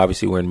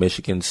 Obviously, we're in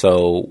Michigan.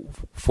 So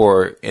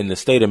in the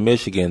state of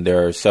Michigan,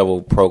 there are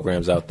several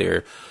programs out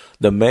there.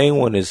 The main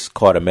one is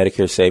called a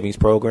Medicare Savings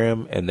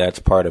Program, and that's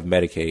part of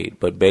Medicaid.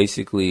 But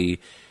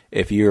basically,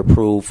 if you're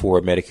approved for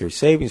a Medicare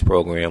Savings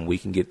Program, we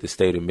can get the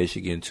state of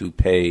Michigan to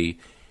pay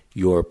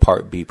your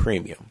Part B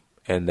premium.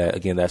 And that,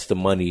 again, that's the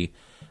money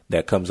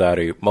that comes out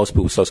of most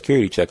people's Social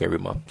Security check every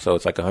month. So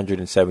it's like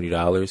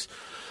 $170.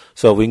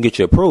 So if we can get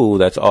you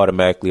approved, that's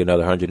automatically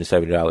another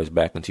 $170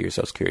 back into your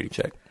Social Security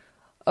check.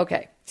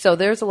 Okay. So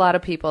there's a lot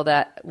of people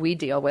that we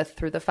deal with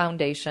through the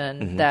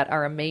foundation that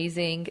are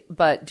amazing,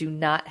 but do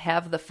not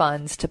have the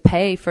funds to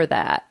pay for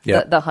that,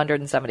 the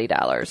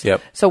 $170.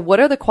 Yep. So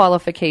what are the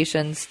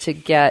qualifications to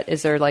get?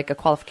 Is there like a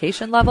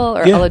qualification level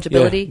or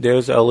eligibility? Yeah,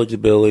 there's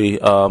eligibility.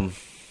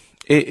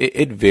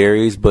 It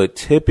varies, but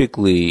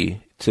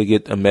typically to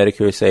get a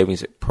Medicare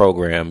savings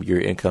program, your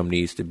income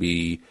needs to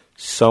be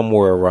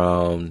somewhere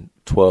around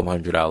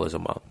 $1,200 a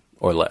month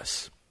or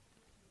less.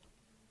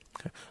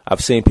 Okay.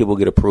 I've seen people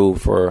get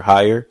approved for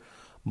higher,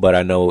 but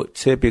I know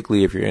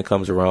typically if your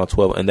income's around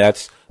 12, and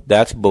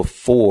that's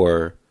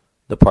before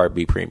the Part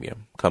B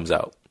premium comes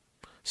out.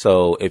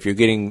 So if you're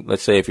getting,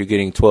 let's say if you're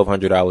getting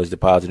 $1,200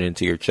 deposited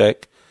into your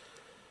check,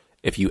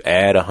 if you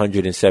add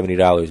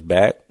 $170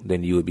 back,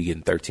 then you would be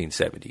getting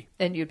 $1,370.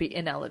 And you'd be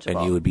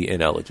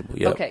ineligible.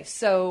 Yep. Okay,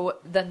 so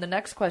then the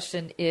next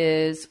question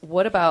is,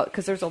 what about,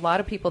 because there's a lot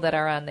of people that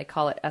are on, they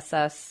call it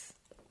SSI,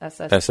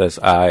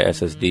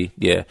 SSD.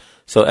 Yeah.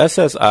 So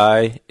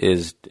SSI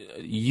is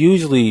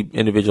usually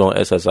individual on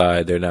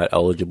SSI, they're not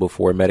eligible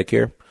for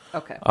Medicare.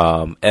 Okay.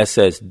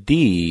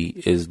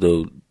 SSD is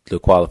the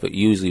qualification,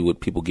 usually what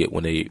people get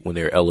when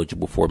they're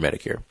eligible for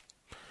Medicare.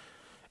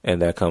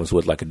 And that comes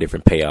with like a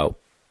different payout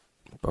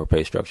or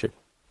pay structure.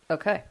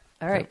 Okay.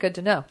 All right. Yep. Good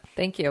to know.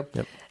 Thank you.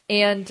 Yep.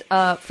 And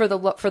for the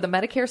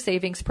Medicare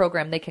Savings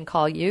Program, they can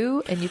call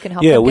you and you can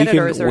help them get it,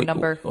 or is there a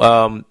number?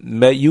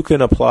 You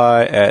can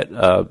apply at,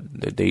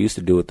 they used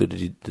to do it through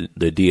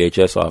the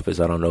DHS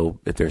office. I don't know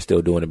if they're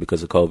still doing it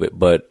because of COVID,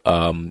 but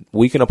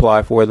we can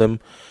apply for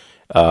them.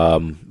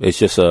 It's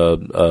just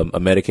a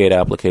Medicaid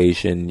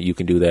application. You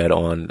can do that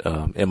on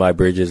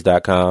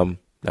mibridges.com.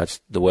 That's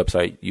the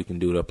website you can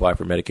do to apply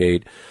for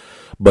Medicaid.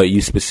 But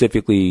you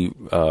specifically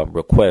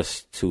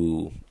request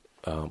to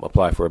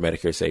apply for a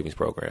Medicare Savings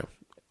Program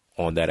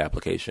on that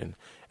application,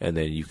 and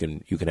then you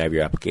can have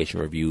your application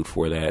reviewed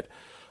for that.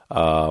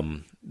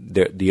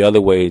 The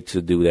other way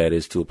to do that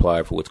is to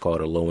apply for what's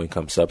called a low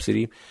income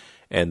subsidy,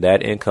 and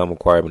that income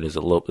requirement is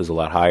a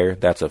lot higher.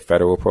 That's a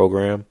federal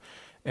program,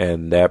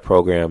 and that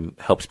program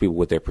helps people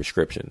with their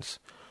prescriptions.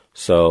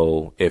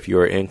 So if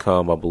your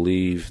income, I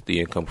believe the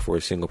income for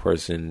a single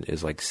person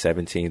is like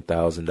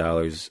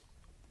 $17,000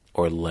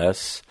 or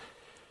less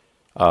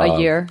a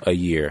year.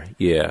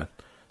 Yeah.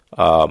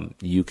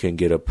 You can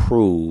get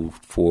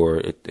approved for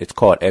it. It's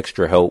called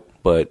extra help,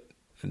 but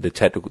the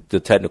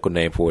technical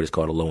name for it is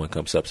called a low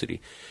income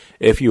subsidy.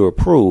 If you're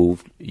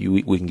approved,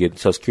 we can get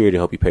Social Security to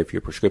help you pay for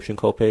your prescription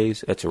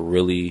copays. That's a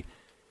really,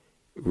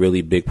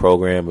 really big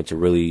program. It's a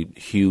really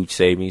huge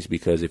savings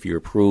because if you're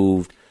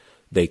approved,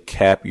 they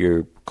cap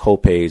your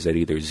copays at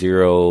either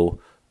 $0,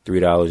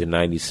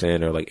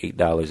 $3.90, or like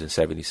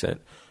 $8.70.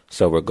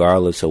 So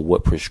regardless of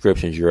what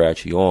prescriptions you're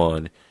actually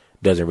on,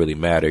 doesn't really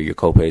matter. Your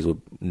copays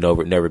would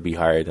never be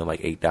higher than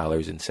like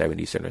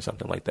 $8.70 or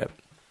something like that.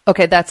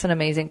 Okay, that's an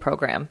amazing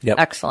program. Yep.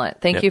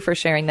 Excellent. Thank you for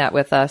sharing that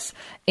with us.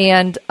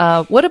 And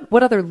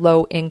what other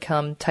low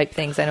income type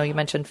things? I know you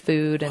mentioned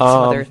food and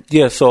some other.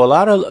 Yeah, so a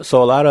lot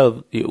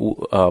of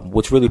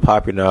what's really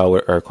popular now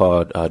are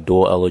called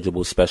dual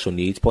eligible special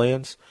needs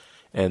plans,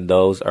 and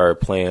those are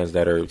plans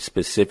that are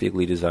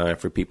specifically designed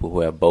for people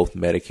who have both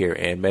Medicare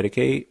and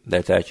Medicaid.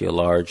 That's actually a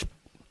large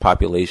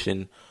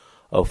population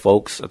of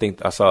folks. I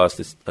think I saw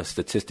a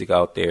statistic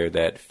out there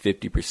that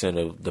 50%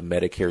 of the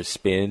Medicare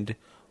spend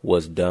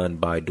was done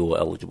by dual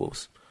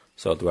eligibles,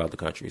 so throughout the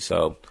country.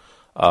 So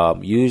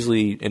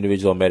usually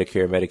individual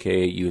Medicare,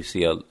 Medicaid, you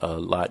see a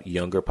lot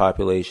younger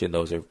population.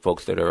 Those are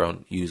folks that are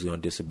usually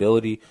on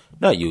disability.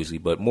 Not usually,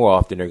 but more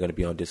often they're going to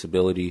be on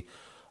disability,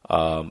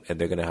 and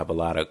they're going to have a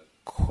lot of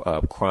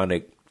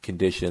chronic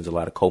conditions, a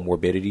lot of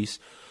comorbidities.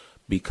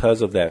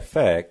 Because of that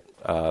fact,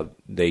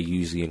 they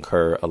usually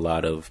incur a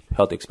lot of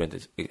health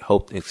expenditures.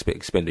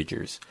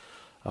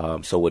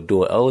 So with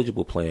dual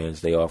eligible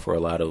plans, they offer a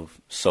lot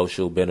of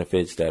social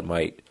benefits that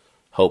might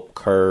help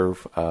curb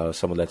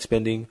some of that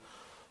spending,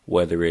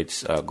 whether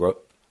it's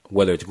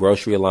whether it's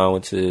grocery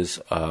allowances,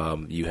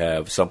 you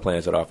have some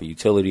plans that offer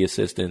utility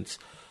assistance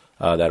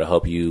that'll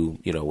help you,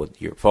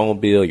 with your phone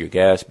bill, your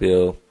gas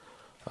bill.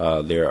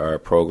 There are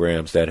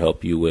programs that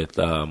help you with,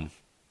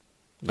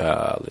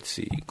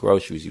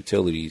 groceries,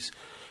 utilities,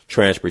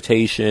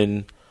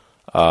 transportation.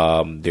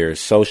 There's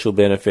social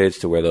benefits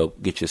to where they'll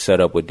get you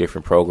set up with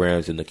different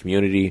programs in the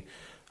community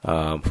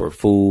for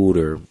food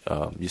or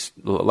just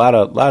a lot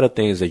of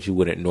things that you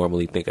wouldn't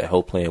normally think a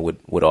health plan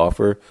would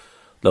offer.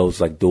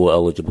 Those like dual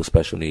eligible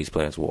special needs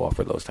plans will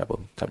offer those type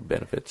of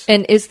benefits.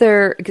 And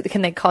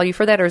can they call you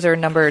for that, or is there a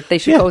number they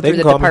should go through the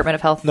Department of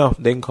Health? No,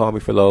 they can call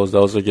me for those.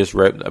 Those are just,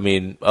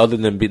 other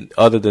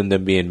than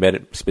them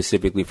being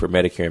specifically for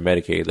Medicare and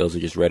Medicaid, those are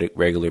just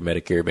regular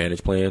Medicare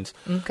Advantage plans.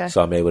 Okay.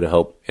 So I'm able to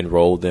help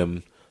enroll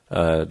them,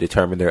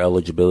 determine their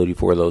eligibility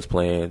for those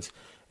plans,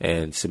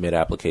 and submit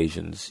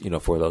applications,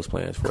 for those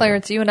plans.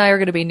 Clarence, you and I are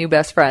going to be new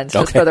best friends,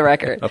 just for the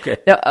record. Okay.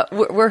 No,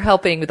 we're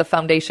helping. The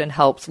foundation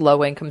helps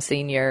low-income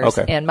seniors,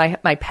 and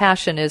my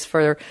passion is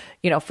for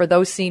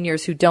those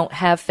seniors who don't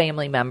have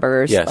family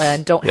members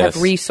and don't have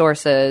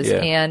resources,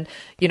 and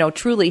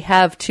truly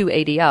have two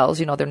ADLs.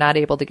 They're not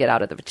able to get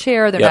out of the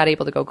chair, they're not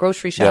able to go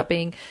grocery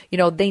shopping.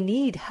 They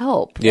need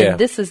help, and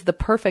this is the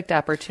perfect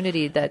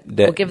opportunity that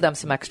will give them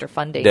some extra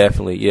funding.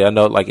 Definitely, yeah. I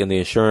know, like in the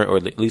insurance, or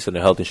at least in the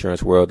health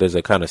insurance world, there's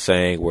a kind of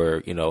saying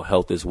where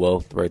health is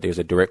wealth, right? There's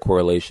a direct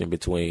correlation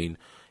between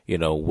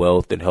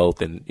wealth and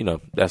health, and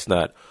that's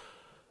not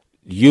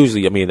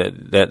usually,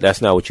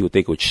 that's not what you would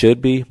think it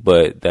should be,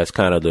 but that's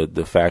kind of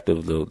the fact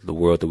of the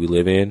world that we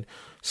live in.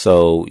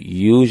 So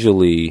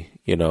usually,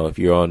 if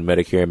you're on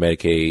Medicare and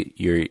Medicaid,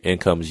 your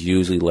income is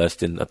usually less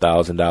than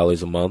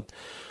 $1,000 a month.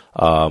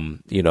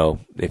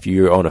 If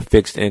you're on a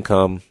fixed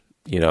income,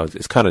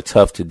 it's kind of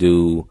tough to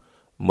do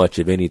much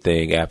of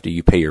anything after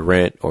you pay your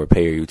rent or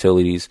pay your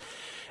utilities.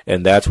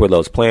 And that's where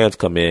those plans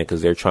come in,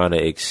 because they're trying to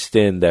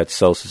extend that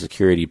Social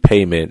Security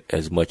payment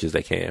as much as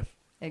they can.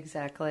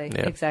 Exactly.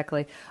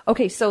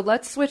 Okay, so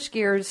let's switch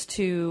gears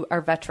to our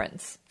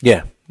veterans.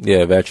 Yeah,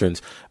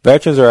 veterans.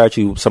 Veterans are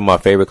actually some of my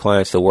favorite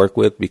clients to work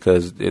with,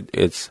 because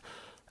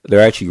they're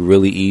actually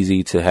really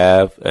easy to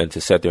have and to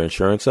set their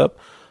insurance up.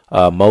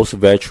 Most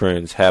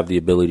veterans have the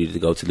ability to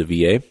go to the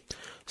VA.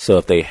 So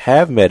if they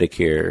have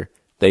Medicare,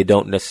 they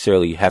don't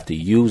necessarily have to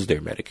use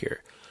their Medicare.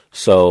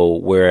 So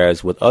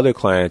whereas with other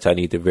clients, I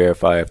need to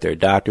verify if their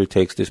doctor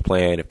takes this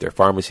plan, if their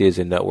pharmacy is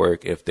in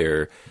network, if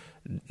their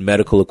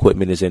medical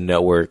equipment is in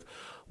network.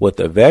 With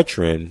a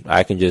veteran,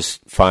 I can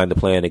just find the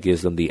plan that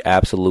gives them the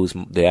absolute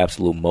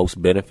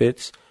most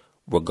benefits,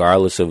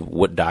 regardless of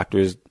what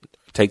doctors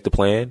take the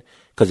plan,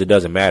 because it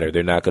doesn't matter.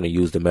 They're not going to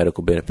use the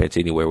medical benefits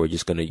anywhere. We're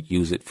just going to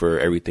use it for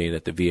everything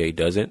that the VA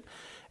doesn't,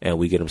 and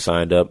we get them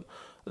signed up.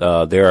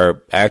 There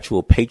are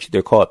actual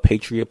they're called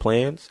Patriot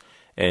plans.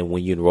 And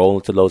when you enroll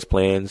into those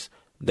plans,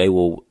 they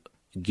will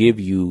give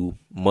you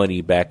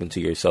money back into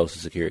your Social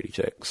Security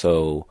check.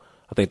 So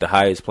I think the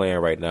highest plan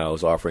right now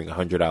is offering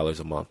 $100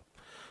 a month.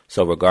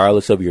 So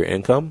regardless of your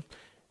income,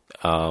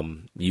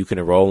 you can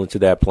enroll into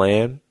that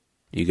plan.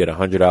 You get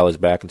 $100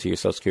 back into your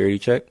Social Security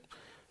check,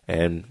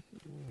 and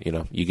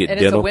you get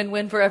dental. It's a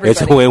win-win for everybody.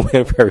 It's a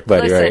win-win for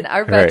everybody. Listen, right?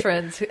 Our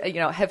veterans,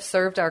 have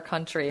served our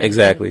country.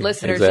 Exactly. And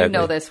listeners, you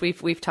know this.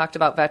 We've talked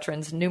about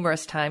veterans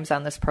numerous times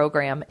on this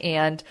program,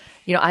 and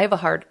I have a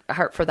heart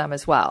for them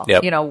as well.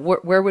 Yep.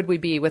 Where would we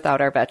be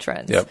without our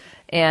veterans? Yep.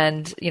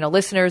 And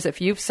listeners,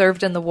 if you've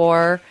served in the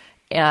war,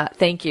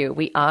 thank you.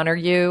 We honor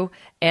you.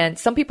 And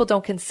some people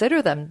don't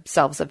consider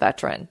themselves a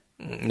veteran.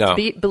 No.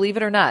 Believe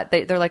it or not,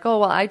 they're like, oh,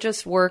 well, I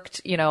just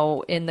worked,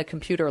 in the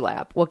computer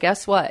lab. Well,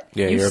 guess what?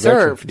 Yeah, you you're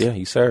served. A veteran. Yeah,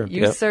 you served.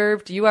 You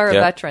served. You are a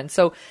veteran.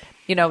 So,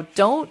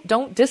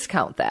 don't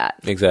discount that.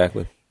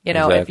 Exactly.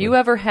 If you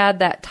ever had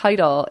that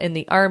title in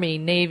the Army,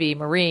 Navy,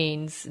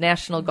 Marines,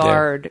 National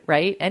Guard,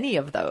 right? Any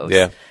of those.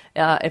 Yeah.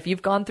 If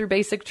you've gone through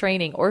basic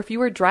training, or if you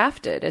were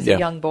drafted as a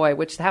young boy,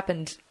 which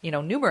happened,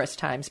 numerous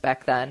times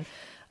back then.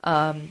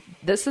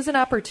 This is an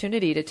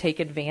opportunity to take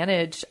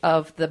advantage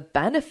of the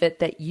benefit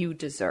that you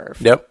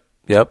deserve. Yep.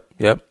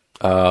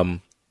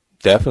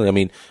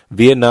 Definitely.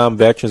 Vietnam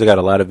veterans, I got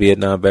a lot of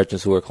Vietnam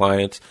veterans who are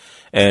clients.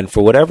 And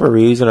for whatever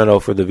reason, I know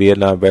for the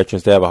Vietnam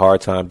veterans, they have a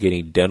hard time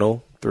getting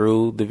dental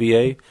through the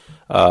VA.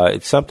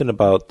 It's something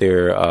about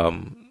their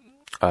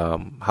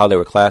how they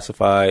were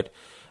classified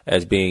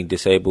as being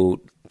disabled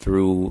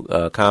through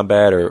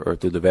combat or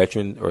through the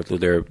veteran or through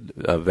their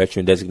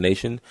veteran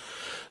designation.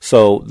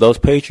 So those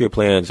Patriot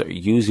plans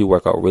usually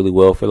work out really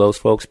well for those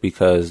folks,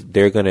 because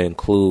they're going to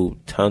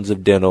include tons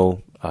of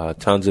dental,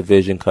 tons of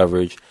vision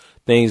coverage,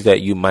 things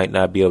that you might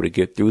not be able to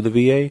get through the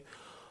VA.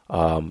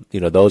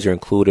 Those are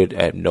included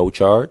at no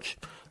charge.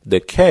 The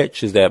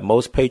catch is that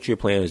most Patriot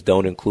plans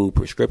don't include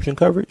prescription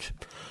coverage,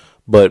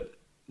 but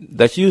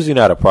that's usually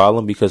not a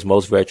problem, because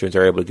most veterans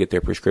are able to get their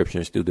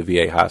prescriptions through the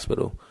VA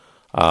hospital.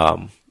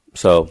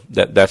 So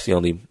that's the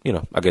only,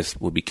 I guess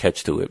would be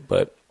catch to it.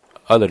 But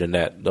other than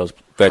that, those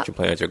veteran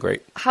plans are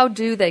great. How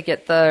do they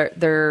get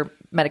their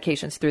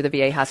medications through the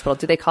VA hospital?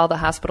 Do they call the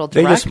hospital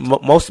direct?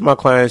 Most of my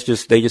clients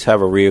just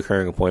have a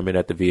reoccurring appointment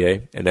at the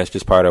VA, and that's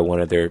just part of one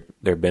of their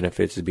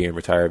benefits is being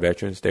retired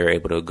veterans. They're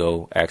able to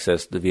go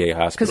access the VA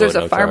hospital because there's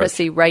a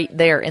pharmacy right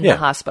there in the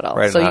hospital,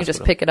 right so you can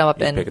just pick it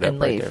up and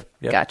leave. Right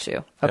yep. Got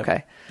you.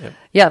 Okay. Yep.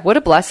 Yeah. What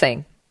a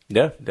blessing.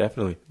 Yeah,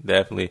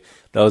 definitely.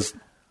 Those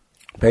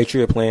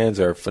Patriot plans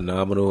are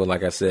phenomenal.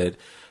 Like I said,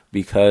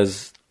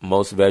 because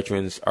most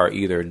veterans are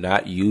either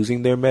not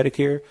using their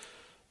Medicare.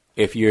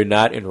 If you're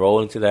not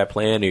enrolled into that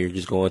plan or you're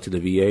just going to the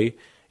VA,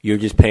 you're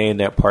just paying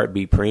that Part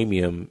B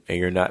premium and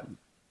you're not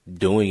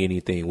doing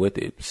anything with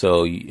it.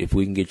 So if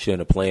we can get you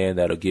in a plan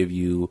that'll give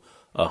you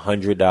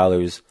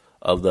 $100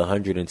 of the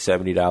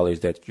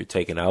 $170 that you're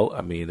taking out,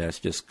 I mean, that's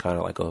just kind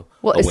of like a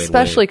win-win.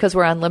 Especially because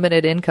we're on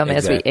limited income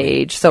as we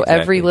age. So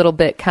every little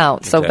bit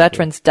counts. So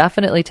veterans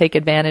definitely take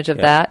advantage of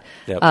that.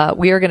 Yep.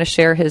 We are going to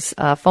share his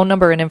phone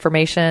number and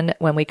information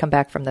when we come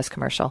back from this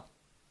commercial.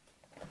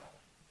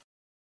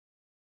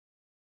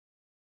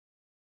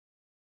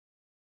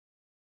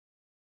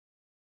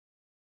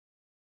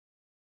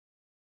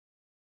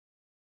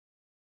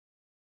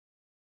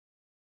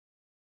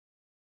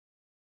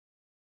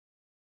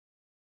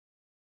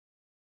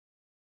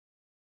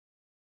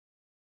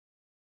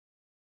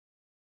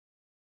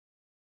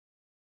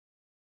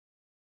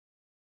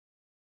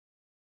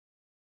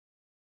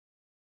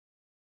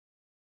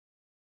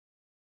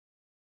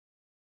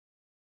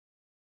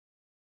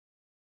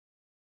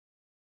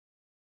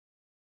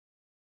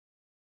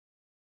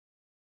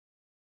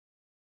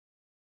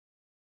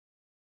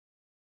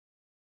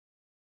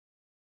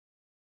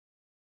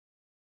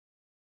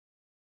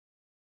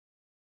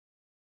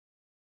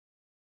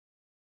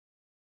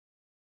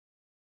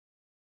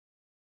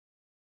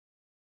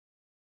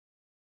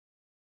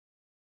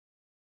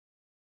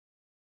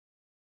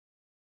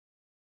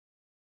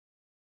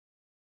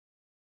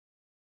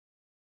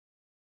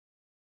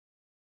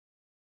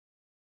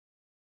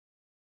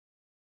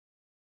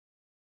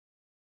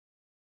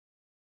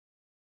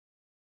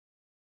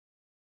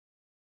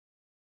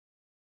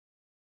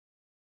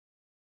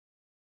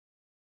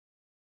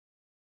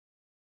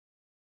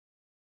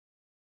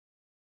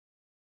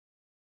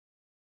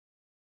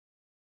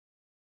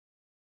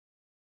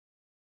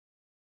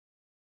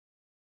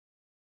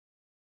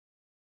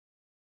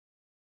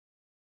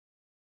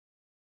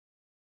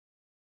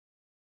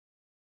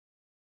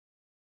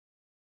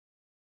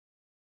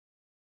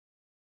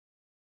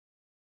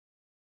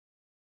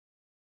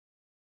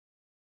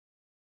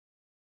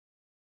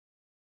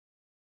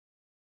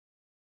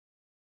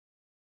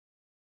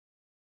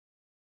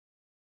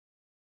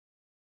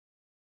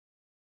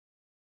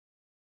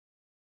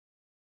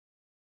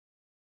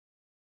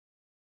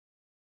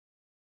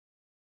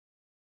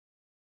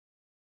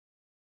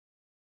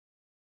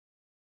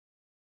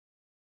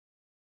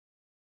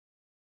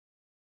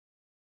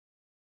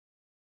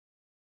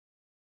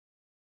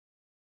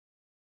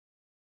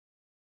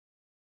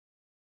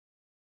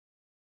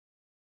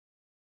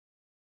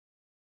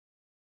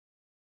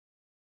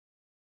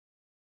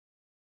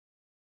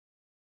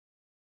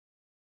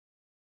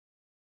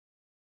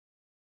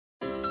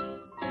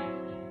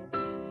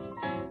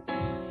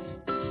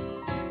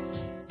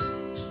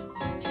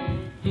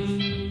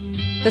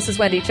 This is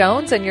Wendy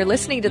Jones, and you're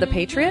listening to The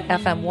Patriot,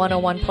 FM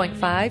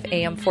 101.5,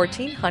 AM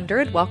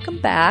 1400. Welcome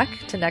back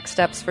to Next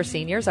Steps for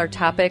Seniors. Our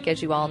topic,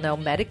 as you all know,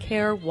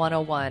 Medicare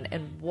 101.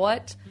 And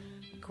what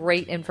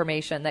great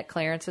information that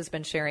Clarence has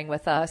been sharing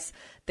with us.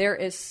 There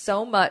is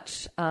so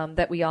much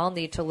that we all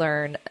need to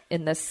learn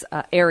in this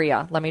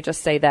area. Let me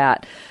just say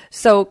that.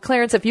 So,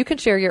 Clarence, if you can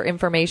share your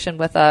information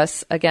with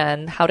us,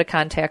 again, how to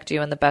contact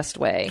you in the best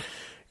way.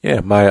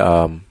 Yeah,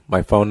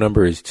 my phone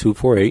number is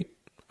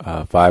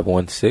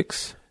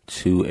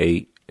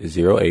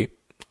 248-516-2808.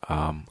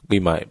 Be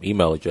my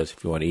email address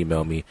if you want to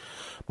email me.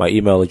 My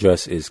email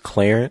address is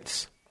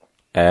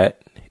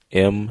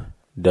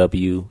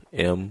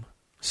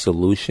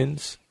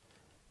clarence@mwmsolutions.net.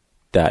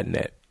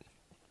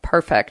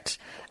 Perfect.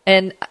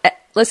 And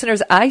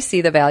listeners, I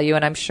see the value,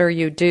 and I'm sure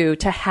you do,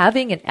 to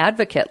having an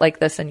advocate like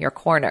this in your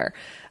corner.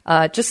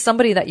 Just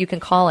somebody that you can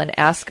call and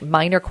ask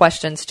minor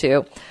questions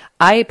to.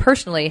 I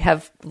personally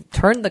have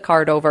turned the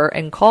card over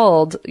and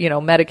called,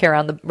 Medicare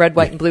on the red,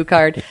 white, and blue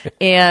card,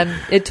 and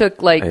it took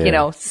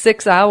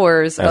 6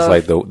 hours. That's of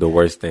like the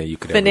worst thing you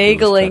could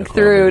finagling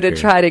through to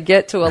try to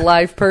get to a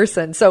live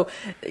person. So,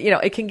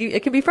 it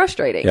can be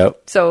frustrating.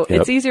 Yep. So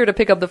it's easier to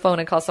pick up the phone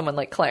and call someone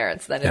like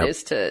Clarence than it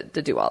is to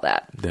do all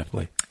that.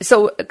 Definitely.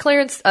 So,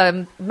 Clarence,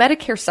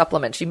 Medicare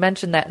supplements, you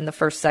mentioned that in the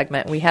first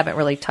segment. We haven't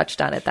really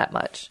touched on it that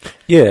much.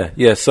 Yeah.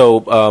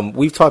 So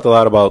we've talked a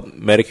lot about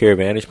Medicare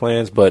Advantage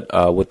plans, but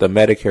with the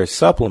Medicare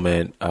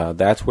supplement,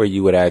 that's where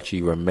you would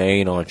actually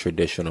remain on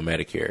traditional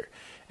Medicare.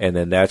 And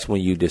then that's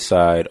when you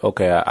decide,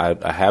 okay,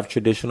 I have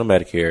traditional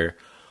Medicare.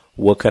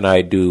 What can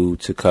I do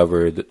to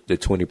cover the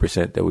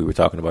 20% that we were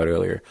talking about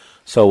earlier?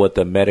 So with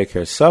the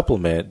Medicare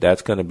supplement,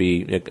 that's going to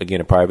be, again,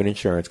 a private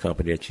insurance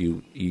company that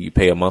you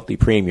pay a monthly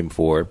premium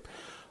for.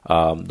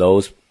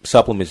 Those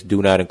supplements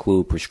do not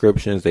include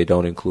prescriptions. They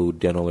don't include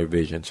dental or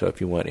vision. So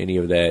if you want any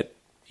of that,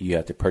 you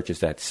have to purchase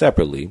that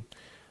separately.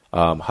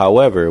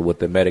 However, with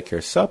the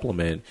Medicare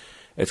supplement,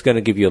 it's going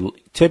to give you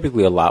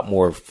typically a lot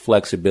more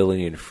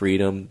flexibility and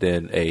freedom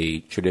than a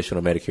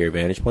traditional Medicare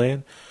Advantage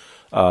plan,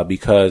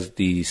 because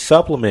the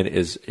supplement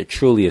is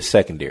truly a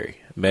secondary.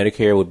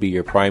 Medicare would be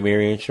your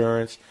primary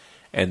insurance,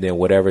 and then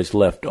whatever's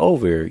left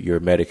over, your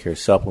Medicare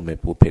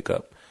supplement will pick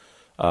up.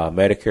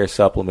 Medicare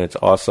supplements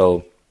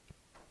also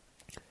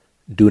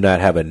do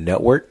not have a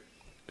network,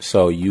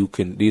 so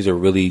these are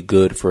really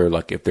good for,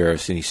 like, if there are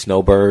any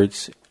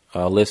snowbirds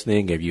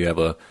listening. If you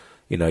have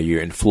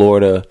you're in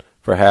Florida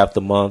for half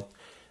the month,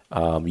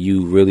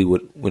 you really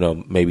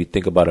would, maybe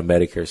think about a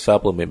Medicare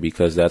supplement,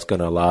 because that's going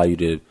to allow you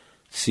to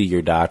see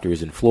your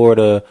doctors in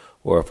Florida,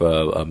 or if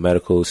a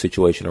medical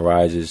situation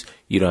arises,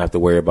 you don't have to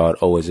worry about,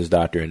 is this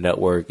doctor in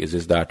network? Is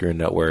this doctor in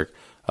network?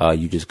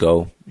 You just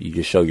show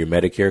your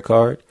Medicare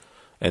card,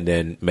 and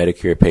then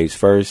Medicare pays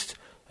first.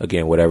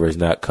 Again, whatever is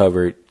not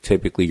covered,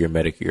 typically your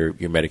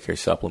Medicare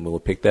supplement will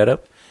pick that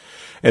up.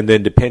 And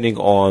then depending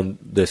on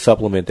the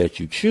supplement that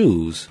you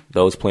choose,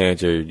 those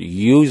plans are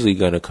usually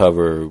going to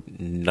cover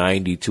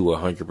 90 to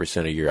 100%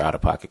 of your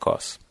out-of-pocket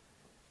costs.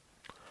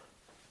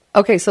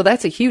 Okay, so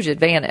that's a huge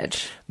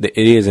advantage. It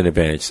is an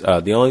advantage.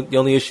 The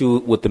only issue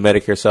with the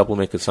Medicare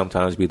supplement could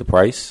sometimes be the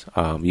price.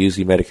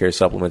 Usually Medicare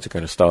supplements are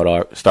going to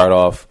start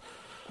off,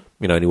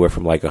 anywhere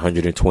from like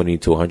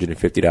 $120 to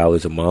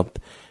 $150 a month.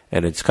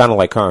 And it's kind of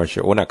like car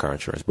insurance. Well, not car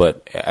insurance,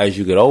 but as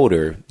you get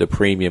older, the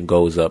premium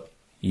goes up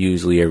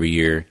usually every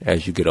year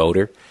as you get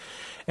older.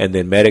 And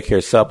then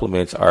Medicare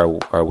supplements are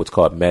what's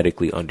called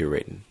medically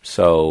underwritten.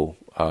 So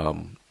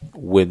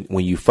when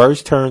you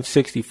first turn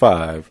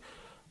 65,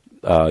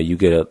 you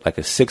get a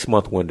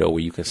 6-month window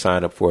where you can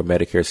sign up for a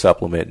Medicare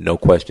supplement, no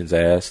questions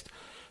asked.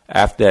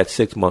 After that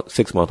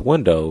 6-month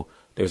window,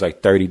 there's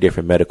like 30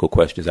 different medical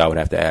questions I would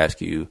have to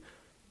ask you.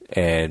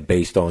 And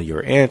based on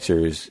your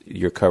answers,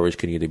 your coverage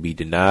can either be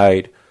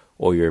denied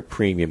or your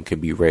premium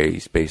can be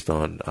raised based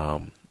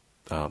on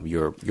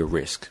your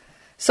risk.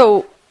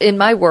 So in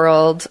my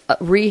world,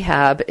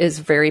 rehab is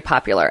very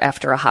popular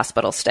after a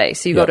hospital stay.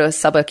 So you go to a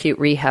subacute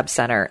rehab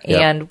center.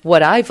 And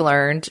what I've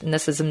learned, and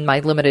this is in my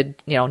limited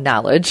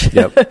knowledge,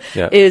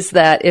 is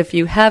that if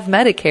you have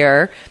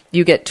Medicare,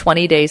 you get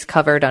 20 days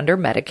covered under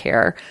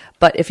Medicare.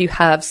 But if you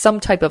have some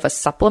type of a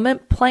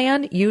supplement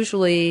plan,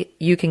 usually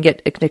you can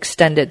get an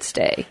extended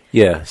stay.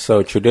 Yeah,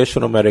 so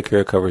traditional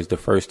Medicare covers the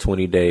first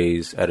 20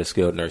 days at a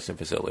skilled nursing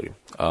facility.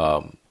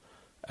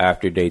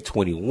 After day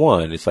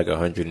 21, it's like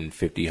 $150,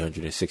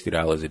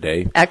 $160 a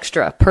day.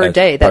 Extra per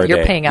day that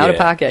you're paying out of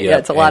pocket. Yeah,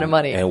 it's a lot of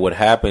money. And what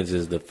happens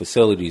is the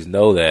facilities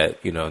know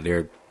that,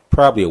 they're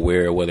probably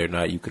aware of whether or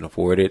not you can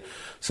afford it.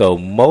 So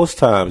most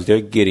times they're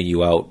getting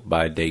you out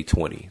by day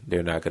 20.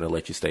 They're not going to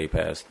let you stay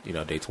past,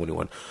 day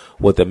 21.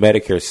 With the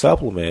Medicare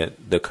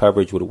supplement, the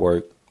coverage would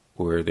work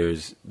where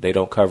they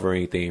don't cover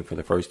anything for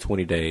the first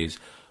 20 days,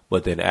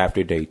 but then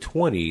after day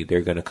 20,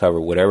 they're going to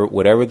cover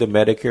whatever the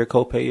Medicare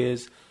copay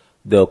is.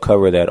 They'll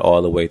cover that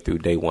all the way through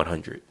day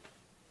 100.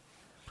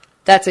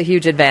 That's a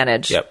huge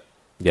advantage.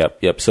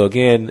 Yep. So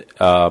again,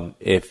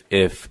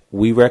 if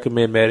we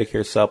recommend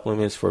Medicare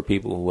supplements for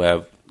people who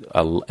have,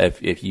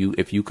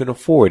 if you can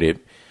afford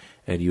it,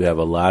 and you have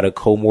a lot of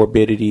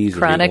comorbidities,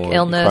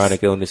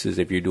 chronic illnesses,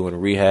 if you're doing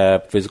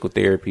rehab, physical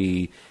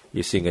therapy,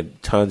 you're seeing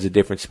tons of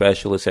different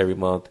specialists every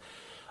month.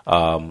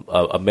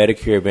 A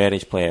Medicare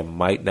Advantage plan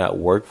might not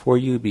work for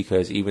you,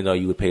 because even though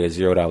you would pay a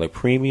 $0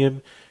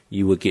 premium,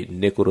 you would get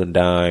nickel and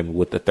dime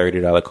with the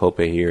 $30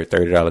 copay here,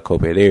 $30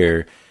 copay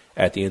there.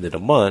 At the end of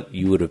the month,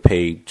 you would have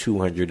paid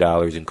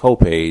 $200 in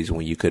copays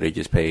when you could have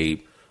just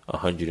paid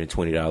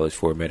 $120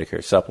 for a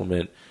Medicare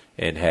supplement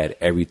and had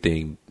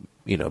everything,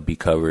 be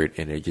covered,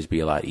 and it'd just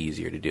be a lot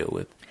easier to deal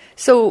with.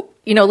 So,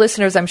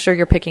 listeners, I'm sure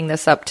you're picking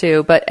this up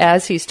too, but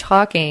as he's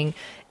talking,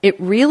 it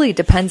really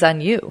depends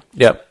on you.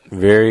 Yep.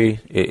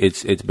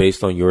 It's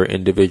based on your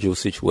individual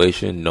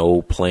situation.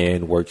 No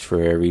plan works for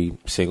every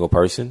single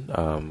person.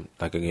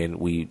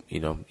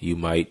 You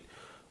might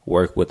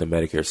work with a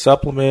Medicare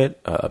supplement.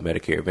 A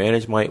Medicare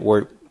Advantage might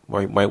work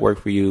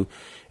for you.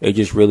 It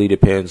just really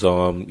depends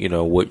on,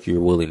 what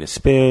you're willing to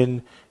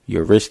spend,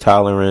 your risk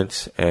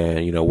tolerance,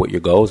 and, what your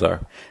goals are.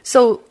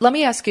 So let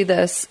me ask you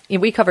this.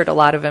 We covered a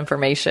lot of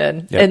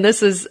information, and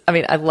this is,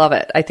 I love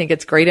it. I think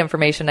it's great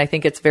information. I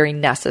think it's very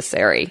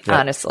necessary,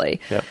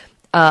 honestly. Yep.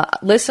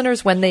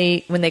 Listeners, when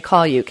they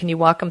call you, can you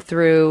walk them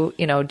through,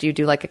 do you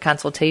do like a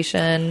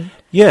consultation?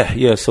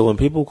 Yeah. So when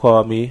people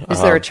call me,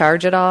 is there a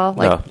charge at all?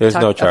 No, there's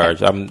no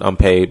charge. Okay. I'm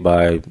paid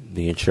by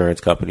the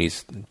insurance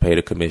companies, paid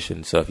a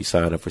commission. So if you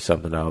sign up for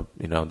something,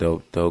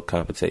 they'll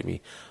compensate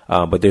me.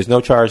 But there's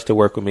no charge to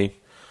work with me.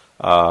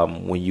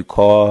 When you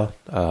call,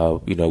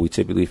 we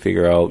typically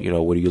figure out,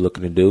 what are you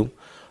looking to do?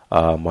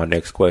 My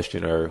next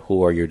question are,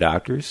 who are your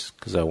doctors?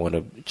 Because I want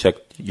to check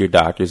your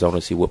doctors. I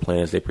want to see what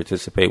plans they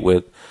participate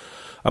with.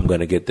 I'm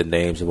going to get the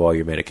names of all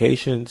your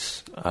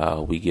medications.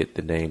 We get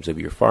the names of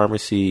your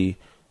pharmacy.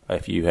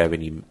 If you're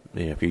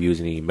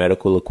using any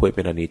medical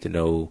equipment, I need to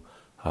know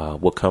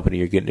what company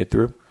you're getting it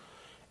through.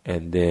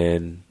 And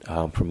then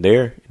from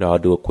there, I'll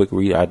do a quick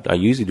read. I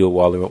usually do it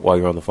while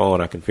you're on the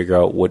phone. I can figure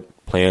out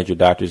what plans your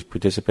doctors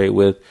participate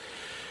with,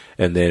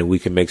 and then we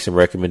can make some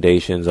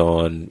recommendations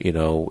on,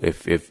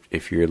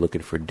 if you're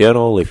looking for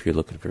dental, if you're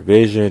looking for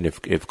vision,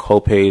 if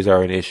copays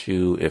are an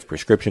issue, if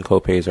prescription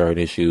copays are an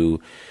issue,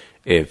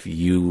 if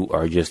you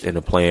are just in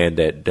a plan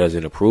that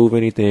doesn't approve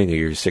anything, or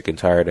you're sick and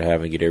tired of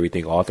having to get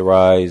everything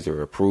authorized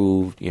or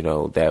approved,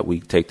 that we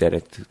take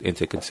that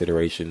into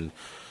consideration.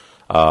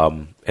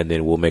 And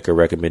then we'll make a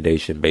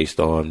recommendation based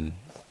on,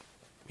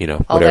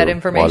 all that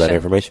information. All that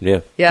information,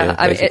 yeah. Yeah,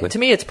 I mean, to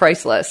me, it's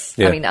priceless.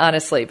 Yeah. I mean,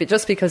 honestly, but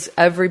just because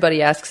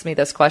everybody asks me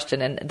this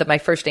question, and my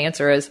first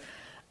answer is,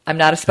 I'm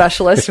not a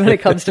specialist when it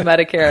comes to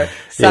Medicare.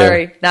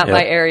 Sorry, not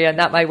my area,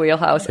 not my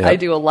wheelhouse. I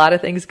do a lot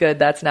of things good.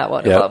 That's not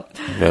one of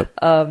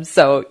them.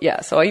 So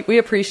we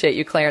appreciate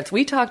you, Clarence.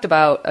 We talked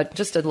about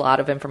just a lot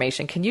of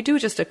information. Can you do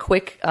just a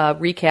quick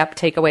recap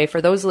takeaway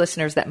for those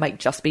listeners that might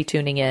just be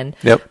tuning in?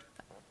 Yep.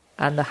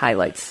 On the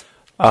highlights.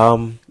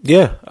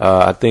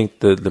 I think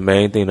the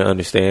main thing to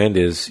understand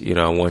is,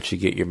 once you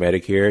get your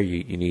Medicare,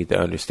 you need to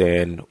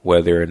understand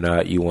whether or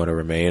not you want to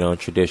remain on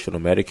traditional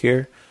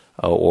Medicare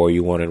or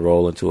you want to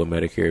enroll into a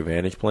Medicare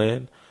Advantage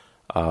plan.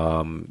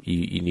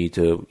 You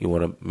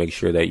want to make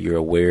sure that you're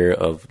aware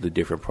of the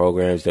different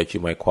programs that you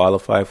might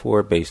qualify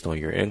for based on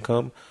your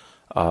income.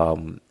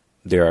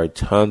 There are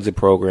tons of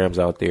programs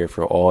out there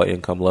for all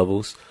income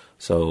levels.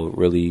 So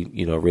really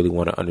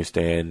want to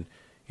understand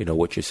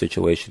what your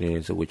situation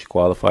is and what you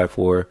qualify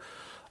for.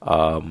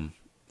 I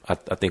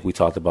think we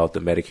talked about the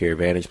Medicare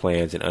Advantage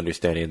plans and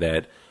understanding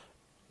that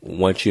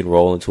once you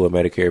enroll into a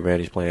Medicare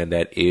Advantage plan,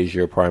 that is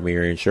your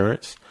primary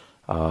insurance.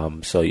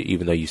 So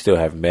even though you still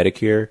have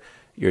Medicare,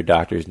 your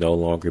doctors no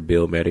longer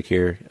bill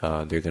Medicare.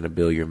 They're going to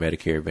bill your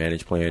Medicare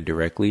Advantage plan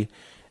directly,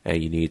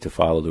 and you need to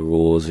follow the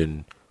rules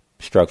and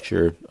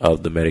structure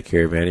of the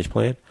Medicare Advantage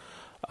plan.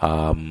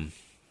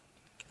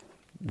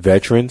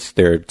 Veterans,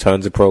 there are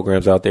tons of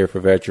programs out there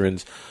for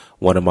veterans.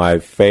 One of my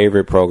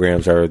favorite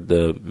programs are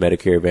the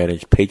Medicare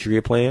Advantage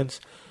Patriot plans.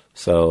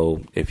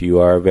 So if you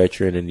are a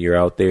veteran and you're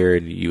out there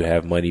and you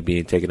have money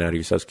being taken out of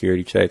your Social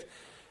Security check,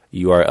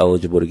 you are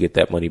eligible to get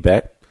that money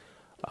back.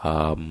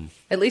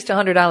 At least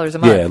 $100 a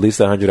month. Yeah, at least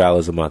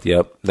 $100 a month.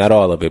 Yep. Not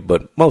all of it,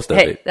 but most of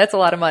it. Hey, that's a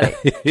lot of money.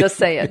 Just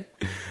saying.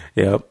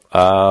 Yep.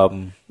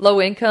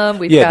 Low income.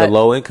 We've got the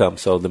low income.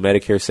 So the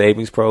Medicare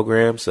Savings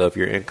Program. So if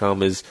your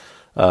income is,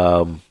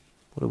 what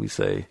do we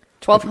say?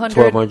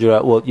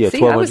 $1,200. Well, yeah.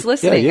 See, I was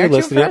listening. Yeah, you're Aren't you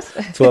listening. impressed?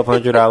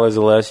 $1,200 or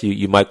less.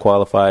 You might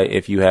qualify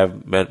if you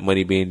have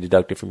money being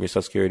deducted from your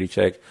Social Security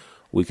check.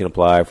 We can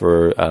apply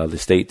for the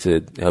state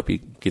to help you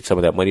get some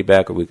of that money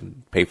back, or we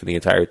can pay for the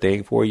entire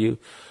thing for you.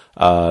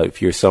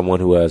 If you're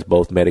someone who has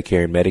both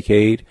Medicare and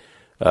Medicaid,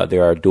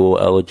 there are dual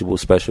eligible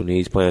special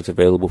needs plans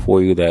available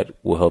for you that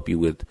will help you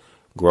with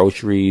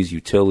groceries,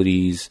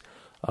 utilities,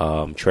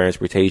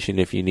 transportation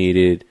if you need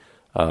it,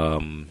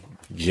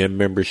 gym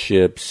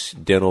memberships,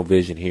 dental,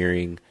 vision,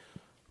 hearing.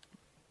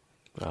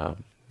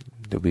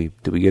 Did we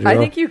get it all? I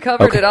think you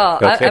covered it all.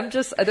 Okay. I'm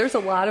just, there's a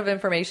lot of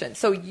information.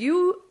 So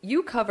you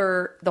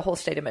cover the whole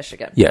state of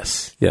Michigan.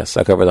 Yes,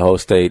 I cover the whole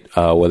state,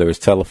 whether it's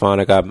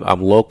telephonic.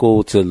 I'm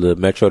local to the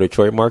Metro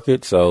Detroit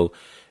market. So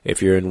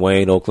if you're in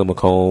Wayne, Oakland,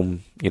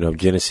 Macomb,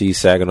 Genesee,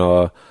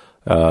 Saginaw,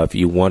 if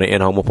you want an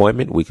in-home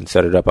appointment, we can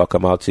set it up. I'll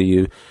come out to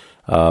you.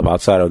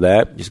 Outside of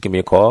that, just give me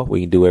a call.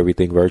 We can do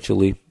everything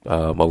virtually,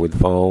 over the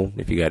phone.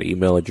 If you got an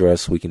email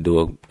address, we can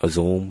do a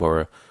Zoom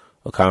or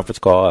a conference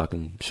call. I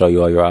can show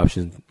you all your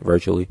options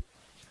virtually.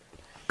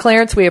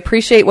 Clarence, we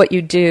appreciate what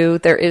you do.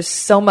 There is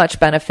so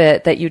much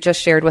benefit that you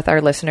just shared with our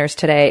listeners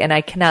today, and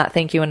I cannot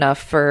thank you enough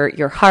for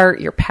your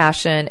heart, your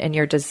passion, and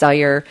your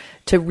desire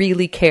to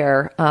really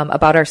care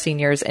about our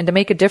seniors and to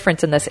make a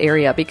difference in this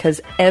area,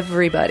 because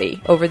everybody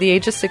over the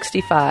age of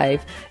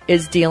 65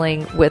 is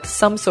dealing with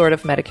some sort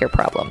of Medicare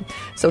problem.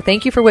 So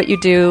thank you for what you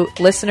do.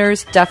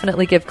 Listeners,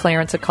 definitely give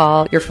Clarence a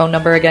call. Your phone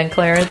number again,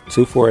 Clarence?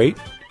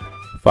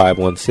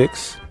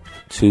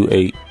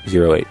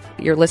 248-516-2808.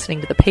 You're listening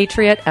to The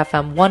Patriot,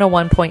 FM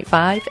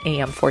 101.5,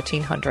 AM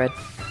 1400.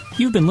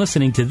 You've been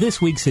listening to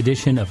this week's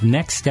edition of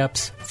Next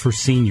Steps for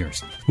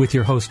Seniors with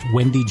your host,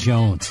 Wendy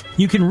Jones.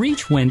 You can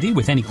reach Wendy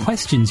with any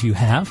questions you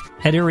have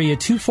at area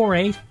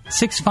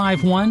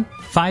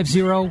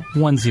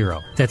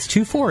 248-651-5010. That's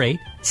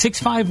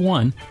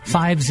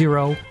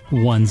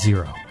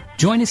 248-651-5010.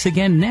 Join us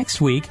again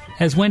next week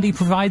as Wendy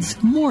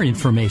provides more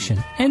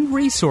information and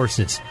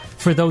resources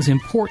for those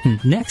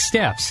important next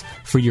steps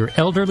for your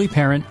elderly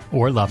parent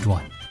or loved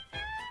one.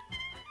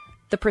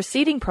 The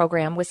preceding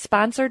program was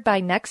sponsored by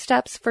Next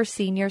Steps for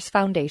Seniors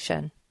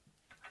Foundation.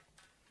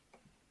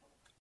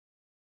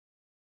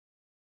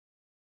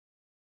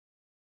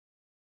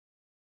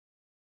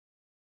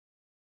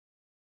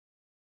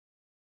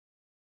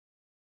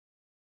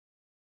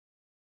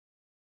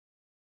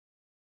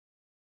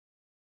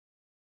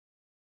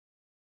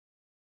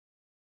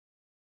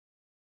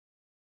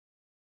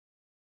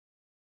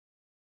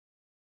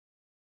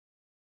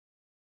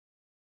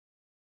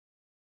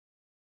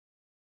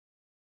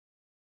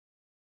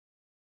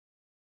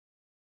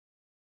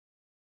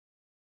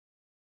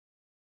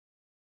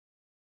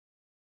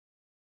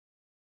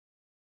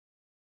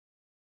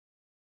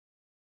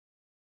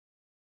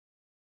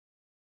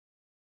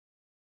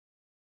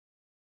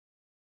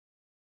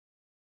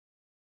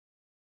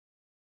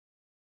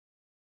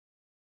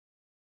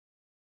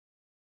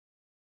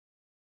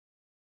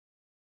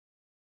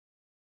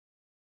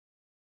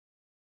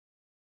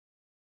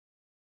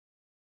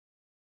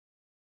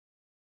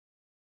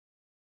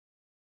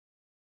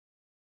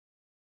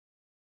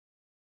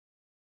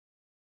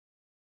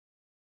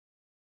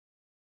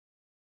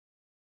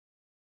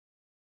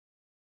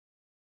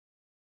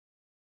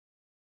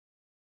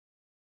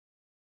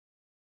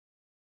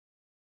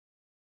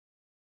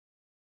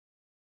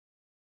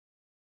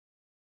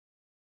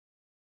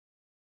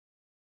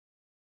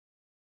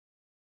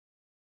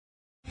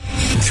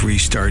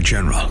 3-star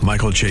general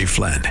Michael J.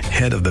 Flynn,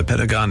 head of the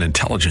Pentagon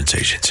Intelligence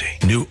Agency,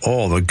 knew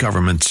all the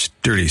government's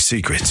dirty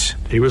secrets.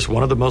 He was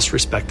one of the most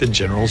respected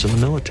generals in the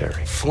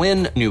military.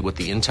 Flynn knew what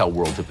the intel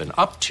world had been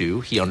up to.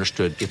 He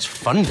understood its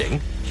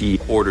funding. He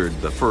ordered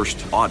the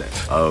first audit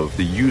of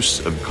the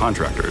use of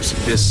contractors.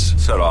 This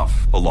set off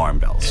alarm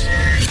bells.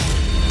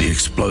 The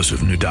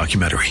explosive new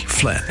documentary,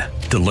 Flynn,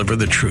 Deliver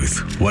the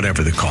Truth,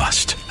 Whatever the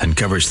Cost,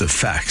 uncovers the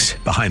facts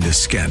behind this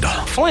scandal.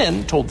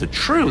 Flynn told the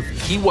truth.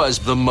 He was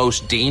the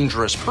most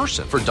dangerous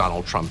person for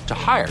Donald Trump to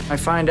hire. I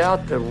find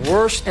out the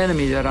worst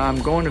enemy that I'm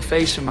going to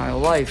face in my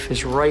life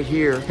is right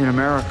here in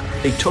America.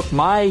 They took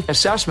my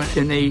assessment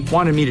and they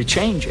wanted me to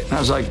change it. And I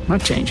was like, I'm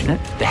not changing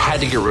it. They had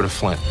to get rid of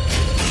Flynn.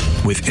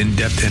 With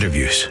in-depth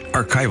interviews,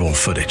 archival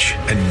footage,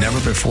 and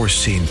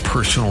never-before-seen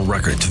personal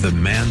records of the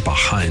man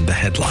behind the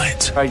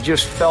headlines. I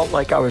just felt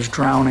like I was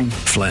drowning.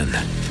 Flynn,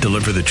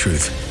 Deliver the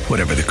Truth,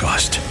 Whatever the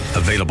Cost.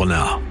 Available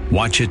now.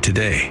 Watch it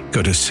today.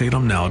 Go to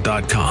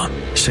salemnow.com.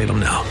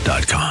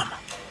 salemnow.com.